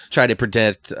police try to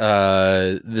protect,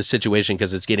 the situation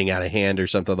because it's getting out of hand or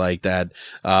something like that.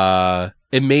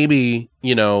 It may be,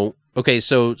 you know, okay,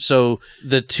 so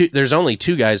there's only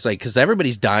two guys, like, because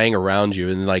everybody's dying around you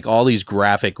in, like, all these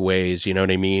graphic ways, you know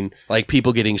what I mean? Like,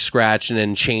 people getting scratched and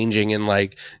then changing and,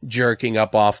 like, jerking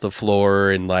up off the floor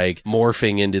and, like,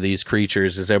 morphing into these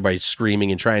creatures as everybody's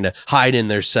screaming and trying to hide in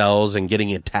their cells and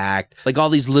getting attacked. Like, all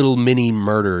these little mini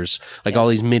murders, like, all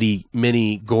these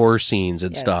mini gore scenes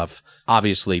and stuff.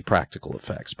 Obviously, practical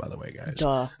effects, by the way, guys.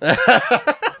 Duh.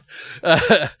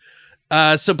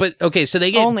 So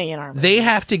they get Only in our they movies.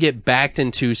 have to get backed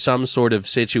into some sort of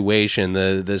situation.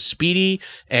 The Speedy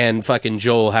and fucking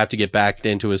Joel have to get backed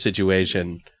into a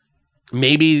situation.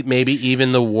 Maybe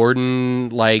even the warden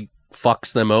like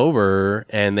fucks them over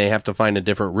and they have to find a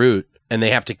different route. And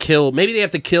they have to kill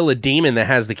a demon that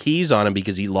has the keys on him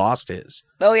because he lost his.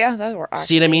 Oh, yeah. That were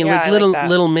See what I mean? Yeah, like that.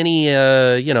 little mini,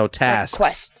 tasks.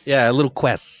 quests. Yeah, little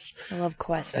quests. I love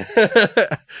quests.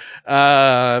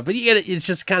 But it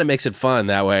just kind of makes it fun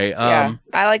that way. Yeah.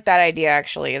 I like that idea,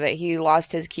 actually, that he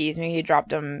lost his keys. Maybe he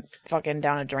dropped them fucking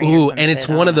down a drain or Ooh, some and it's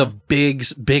shit. one of I the don't know.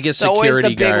 biggest It's always security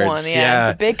the big guards. one.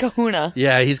 Yeah. The big kahuna.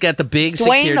 Yeah, he's got the big Dwayne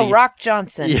security. The Rock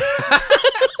Johnson.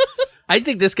 I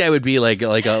think this guy would be like a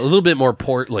little bit more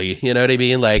portly. You know what I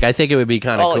mean? Like, I think it would be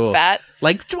kind of Oh, cool. like fat?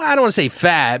 Like, I don't want to say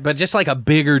fat, but just like a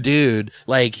bigger dude.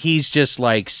 Like, he's just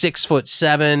like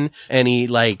 6'7", and he's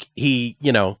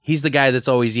the guy that's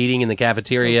always eating in the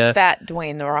cafeteria. Fat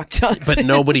Dwayne The Rock Johnson. But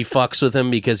nobody fucks with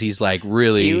him because he's like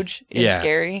really Huge and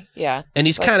scary. Yeah. And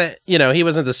he's kind of, he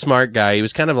wasn't the smart guy. He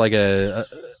was kind of like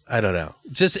I don't know.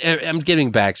 Just, I'm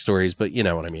giving backstories, but you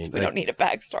know what I mean. We don't need a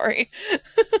backstory.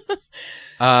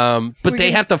 But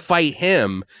they have to fight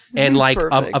him and like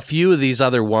Perfect. a few of these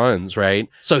other ones, right?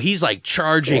 So he's like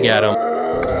charging at him.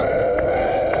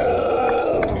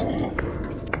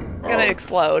 Gonna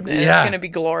explode. And Yeah. It's gonna be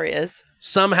glorious.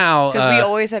 Somehow, Because we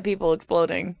always have people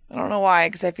exploding. I don't know why,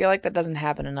 because I feel like that doesn't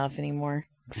happen enough anymore.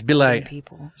 be like,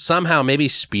 People. somehow maybe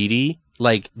Speedy,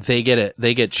 like they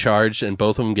get charged and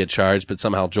both of them get charged, but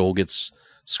somehow Joel gets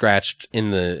scratched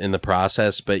in the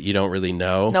process, but you don't really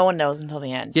know. No one knows until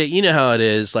the end. Yeah, you know how it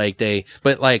is. Like I think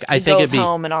He it'd goes be.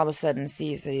 home and all of a sudden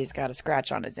sees that he's got a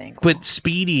scratch on his ankle. But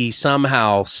Speedy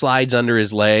somehow slides under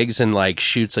his legs and like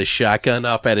shoots a shotgun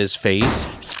up at his face,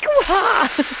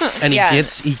 and Yeah.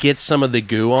 he gets some of the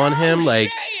goo on him, like,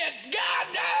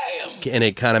 Goddamn! and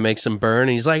it kind of makes him burn.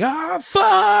 And he's like, "Oh I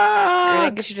fuck!"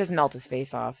 think it should just melt his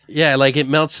face off. Yeah, like it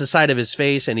melts the side of his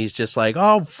face, and he's just like,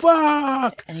 "Oh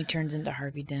fuck!" And he turns into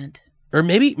Harvey Dent. Or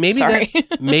maybe Sorry.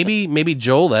 maybe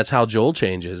Joel. That's how Joel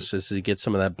changes, is he gets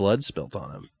some of that blood spilt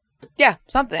on him. Yeah,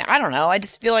 something. I don't know. I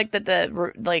just feel like that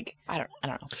I don't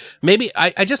know. Maybe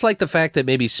I just like the fact that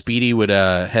maybe Speedy would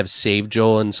have saved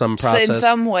Joel in some process. So in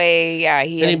some way, yeah,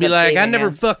 he And he'd ends be up like, I saving never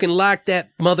him. fucking liked that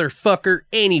motherfucker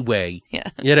anyway.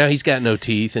 Yeah. He's got no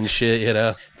teeth and shit,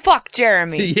 Fuck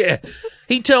Jeremy. Yeah.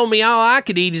 He told me all I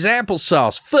could eat is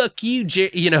applesauce. Fuck you,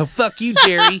 fuck you,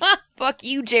 Jerry. Fuck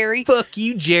you, Jerry. Fuck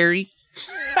you, Jerry.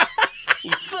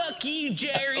 Fuck you,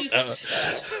 Jerry.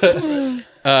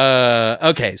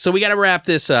 Okay, so we got to wrap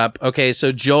this up. Okay,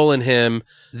 so Joel and him,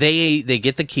 they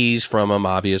get the keys from him,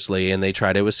 obviously, and they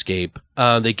try to escape.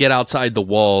 They get outside the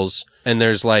walls, and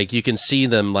there's like, you can see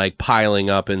them like piling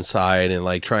up inside and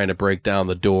like trying to break down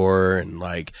the door, and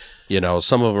like, you know,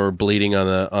 some of them are bleeding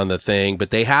on the thing, but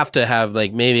they have to have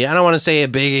like, maybe, I don't want to say a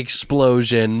big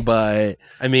explosion, but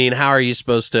I mean, how are you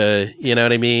supposed to, you know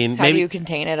what I mean? How do you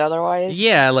contain it otherwise?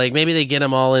 Yeah, like maybe they get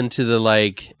them all into the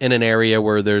like in an area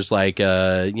where there's like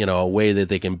a, you know, a way that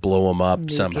they can blow them up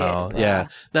Nuke somehow. it, Yeah.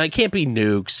 No, it can't be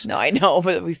nukes. No, I know,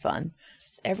 but it'd be fun.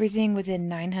 Just everything within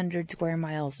 900 square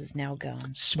miles is now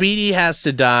gone. Speedy has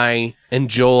to die, and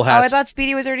Joel Oh, I has thought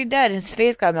Speedy was already dead. His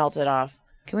face got melted off.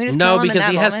 Can we just no, kill him in because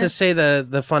that he has to moment? say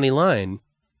the funny line.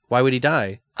 Why would he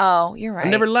die? Oh, you're right. I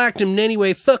never liked him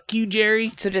anyway. Fuck you,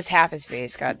 Jerry. So just half his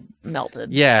face got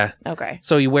melted. Yeah. Okay.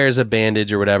 So he wears a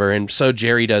bandage or whatever, and so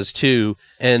Jerry does too.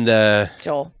 And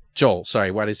Joel,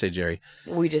 sorry, why did I say Jerry?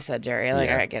 We just said Jerry. Like,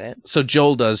 Yeah. I get it. So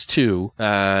Joel does too.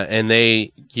 And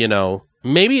they, you know,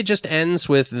 maybe it just ends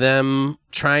with them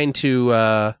trying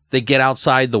to, they get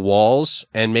outside the walls,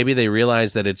 and maybe they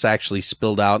realize that it's actually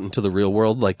spilled out into the real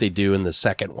world like they do in the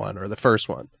second one or the first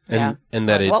one. Yeah. And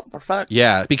that Well, we're fucked.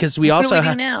 yeah, because we What also do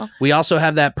we do now? we also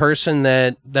have that person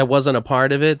that wasn't a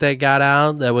part of it that got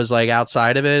out, that was like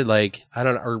outside of it. Like, I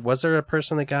don't know, or was there a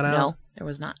person that got out? No, there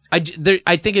was not. I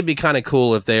think it'd be kind of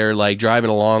cool if they're like driving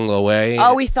along the way.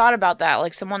 Oh, we thought about that.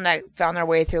 Like someone that found their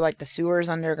way through like the sewers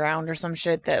underground or some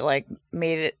shit that like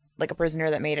made it, like a prisoner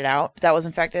that made it out that was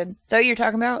infected. Is that what you're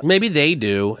talking about? Maybe they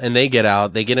do, and they get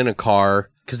out. They get in a car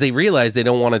because they realize they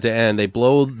don't want it to end. They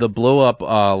blow up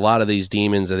a lot of these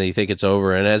demons, and they think it's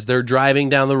over. And as they're driving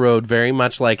down the road, very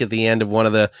much like at the end of one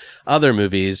of the other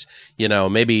movies, you know,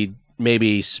 maybe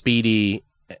Speedy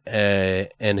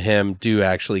and him do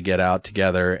actually get out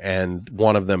together, and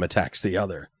one of them attacks the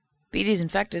other. Speedy's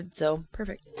infected, so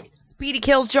perfect. Speedy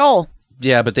kills Joel.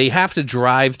 Yeah, but they have to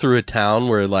drive through a town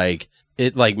where like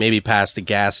it like maybe past a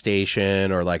gas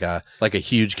station or like a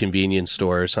huge convenience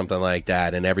store or something like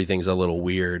that, and everything's a little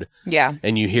weird. Yeah.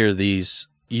 And you hear these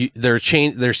they're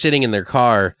sitting in their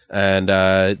car, and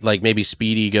like maybe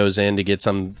Speedy goes in to get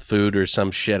some food or some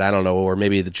shit, I don't know, or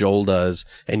maybe the Joel does,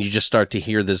 and you just start to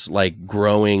hear this like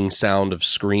growing sound of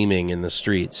screaming in the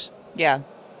streets. Yeah.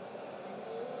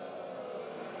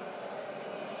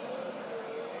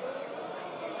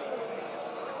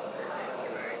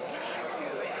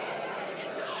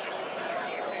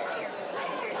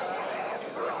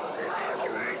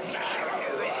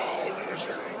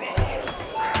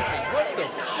 What the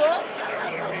fuck?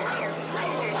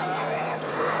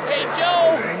 Hey,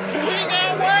 Joe, we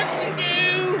got work to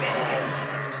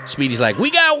do. Speedy's like,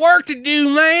 we got work to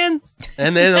do, man.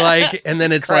 And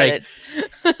then it's Credits.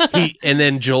 like, and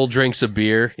then Joel drinks a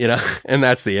beer, you know, and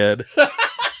that's the end.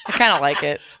 I kind of like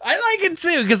it. I like it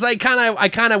too, because I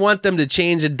kind of want them to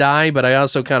change and die, but I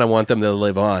also kind of want them to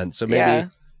live on. So maybe, Yeah.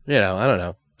 you know, I don't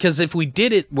know. Because if we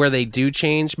did it where they do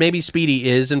change, maybe Speedy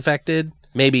is infected.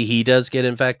 Maybe he does get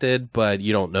infected, but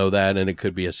you don't know that, and it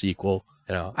could be a sequel.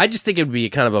 You know, I just think it would be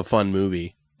kind of a fun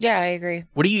movie. Yeah, I agree.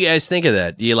 What do you guys think of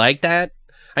that? Do you like that?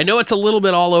 I know it's a little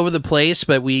bit all over the place,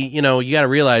 but you got to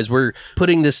realize we're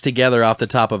putting this together off the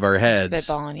top of our heads.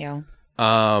 Spitballing, yo.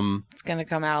 It's going to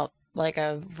come out like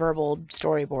a verbal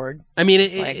storyboard. I mean,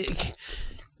 It's it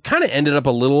kind of ended up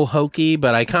a little hokey,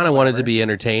 but I kind of wanted to be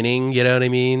entertaining. You know what I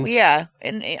mean? Yeah,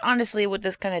 and honestly, with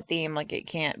this kind of theme, like it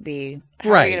can't be. How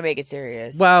are Right. you gonna make it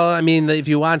serious? Well, I mean, if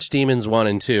you watch Demons 1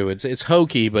 and 2, it's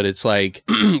hokey, but it's like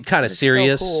kind of It's still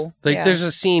serious. cool. Like Yeah. there's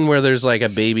a scene where there's like a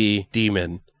baby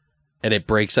demon, and it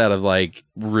breaks out of like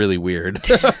really weird.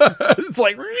 It's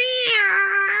like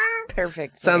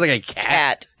Perfect. sounds like a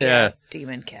cat. Yeah.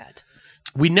 demon cat.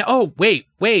 Oh, wait.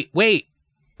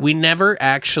 We never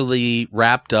actually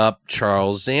wrapped up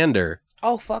Charles Xander.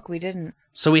 Oh fuck, we didn't.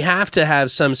 So we have to have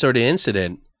some sort of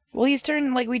incident. Well, we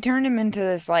turned him into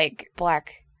this like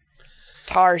black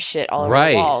tar shit all over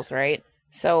Right. the walls, right?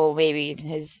 So maybe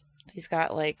he's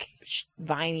got like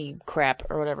viney crap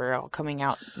or whatever all coming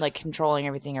out, like controlling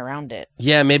everything around it.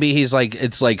 Yeah, maybe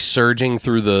it's like surging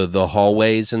through the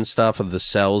hallways and stuff of the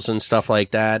cells and stuff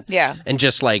like that. Yeah. And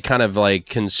just like kind of like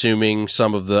consuming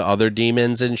some of the other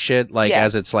demons and shit, like Yeah.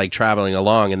 as it's like traveling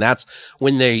along. And that's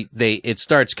when it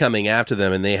starts coming after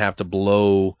them, and they have to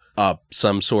blow up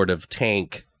some sort of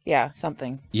tank. Yeah,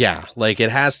 something. Yeah, like it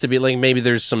has to be like maybe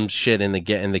there's some shit in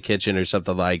the kitchen or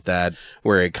something like that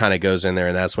where it kind of goes in there,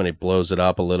 and that's when it blows it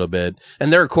up a little bit.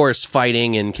 And they're of course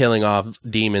fighting and killing off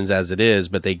demons as it is,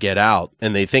 but they get out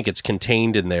and they think it's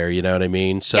contained in there. You know what I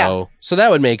mean? So that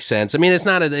would make sense. I mean, it's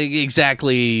not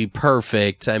exactly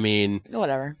perfect. I mean,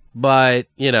 Whatever. But,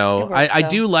 you know, It works, I though.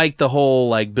 do like the whole,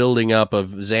 like, building up of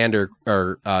Xander,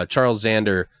 or Charles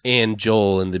Xander and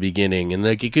Joel in the beginning. And,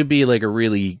 like, it could be, like, a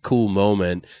really cool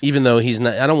moment, even though he's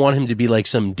not, I don't want him to be, like,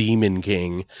 some demon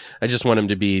king. I just want him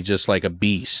to be just, like, a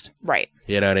beast. Right.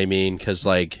 You know what I mean? Because,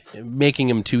 like, making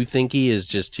him too thinky is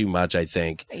just too much, I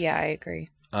think. Yeah, I agree.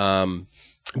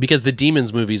 Because the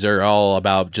Demons movies are all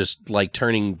about just like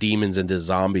turning demons into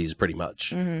zombies pretty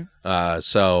much.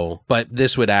 But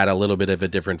this would add a little bit of a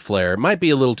different flair. It might be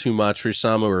a little too much for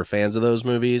some who are fans of those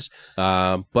movies.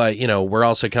 But, you know, we're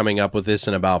also coming up with this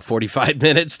in about 45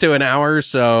 minutes to an hour.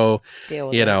 So, Deal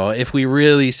with you it. know, if we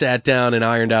really sat down and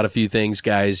ironed out a few things,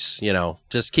 guys, you know,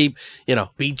 just keep, you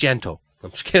know, be gentle.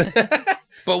 I'm just kidding.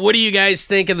 But what do you guys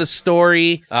think of the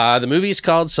story? The movie's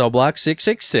called Cell Block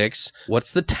 666.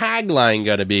 What's the tagline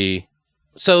going to be?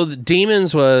 So the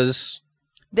Demons was...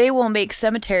 They will make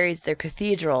cemeteries their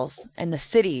cathedrals, and the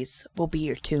cities will be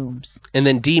your tombs. And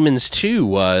then Demons 2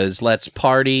 was Let's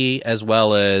Party, as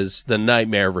well as The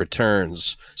Nightmare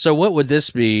Returns. So what would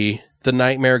this be? The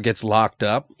Nightmare gets locked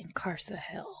up? In Carsa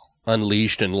Hill.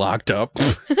 Unleashed and locked up?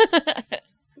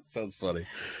 Sounds funny.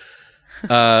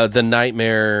 The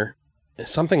Nightmare...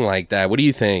 Something like that. What do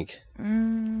you think?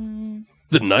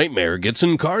 The Nightmare gets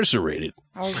incarcerated.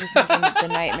 I was just thinking the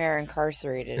Nightmare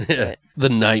Incarcerated. But The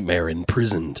Nightmare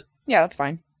imprisoned. yeah, that's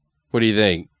fine. What do you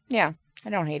think? Yeah, I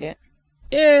don't hate it.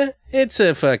 Yeah, it's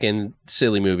a fucking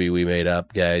silly movie we made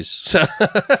up, guys. So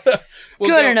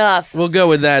Good enough. We'll go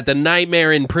with that. The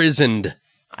Nightmare Imprisoned.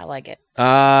 I like it.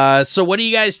 So what do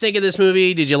you guys think of this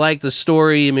movie? Did you like the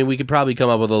story? I mean, we could probably come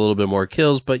up with a little bit more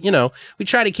kills, but you know, we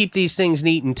try to keep these things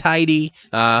neat and tidy.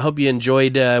 Hope you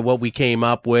enjoyed what we came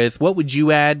up with. What would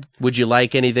you add? Would you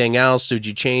like anything else? Would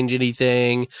you change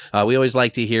anything? We always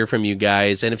like to hear from you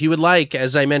guys. And if you would like,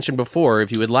 as I mentioned before,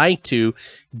 if you would like to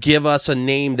give us a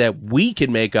name that we could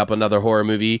make up another horror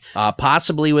movie,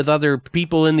 possibly with other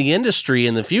people in the industry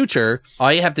in the future,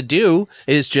 all you have to do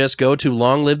is just go to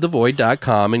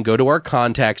longlivethevoid.com and go to our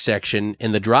contact section.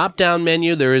 In the drop down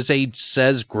menu, there is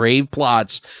says Grave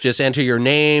Plots. Just enter your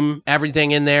name,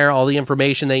 everything in there, all the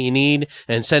information that you need,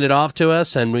 and send it off to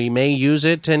us, and we may use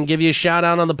it and give you a shout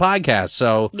out on the podcast.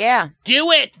 So Yeah.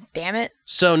 do it. Damn it.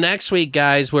 So next week,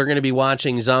 guys, we're going to be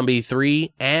watching Zombie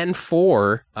 3 and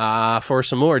 4 for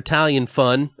some more Italian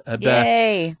fun.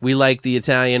 Yay. We like the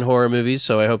Italian horror movies,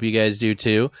 so I hope you guys do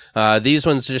too. These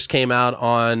ones just came out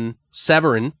on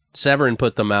Severin. Severin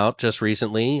put them out just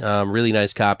recently. Really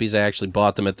nice copies. I actually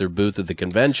bought them at their booth at the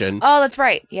convention. Oh, that's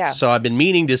right. Yeah. So I've been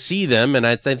meaning to see them, and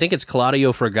I think it's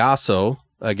Claudio Fragasso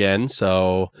again.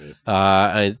 So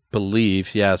I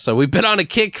believe, yeah. So we've been on a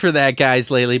kick for that, guys,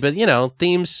 lately. But, you know,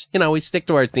 themes, you know, we stick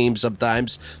to our themes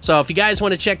sometimes. So if you guys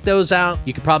want to check those out,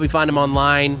 you can probably find them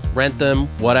online, rent them,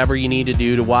 whatever you need to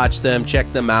do to watch them, check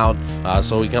them out.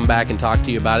 So we come back and talk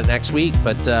to you about it next week.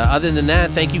 But other than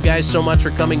that, thank you guys so much for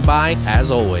coming by,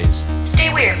 as always.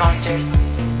 Stay weird, monsters.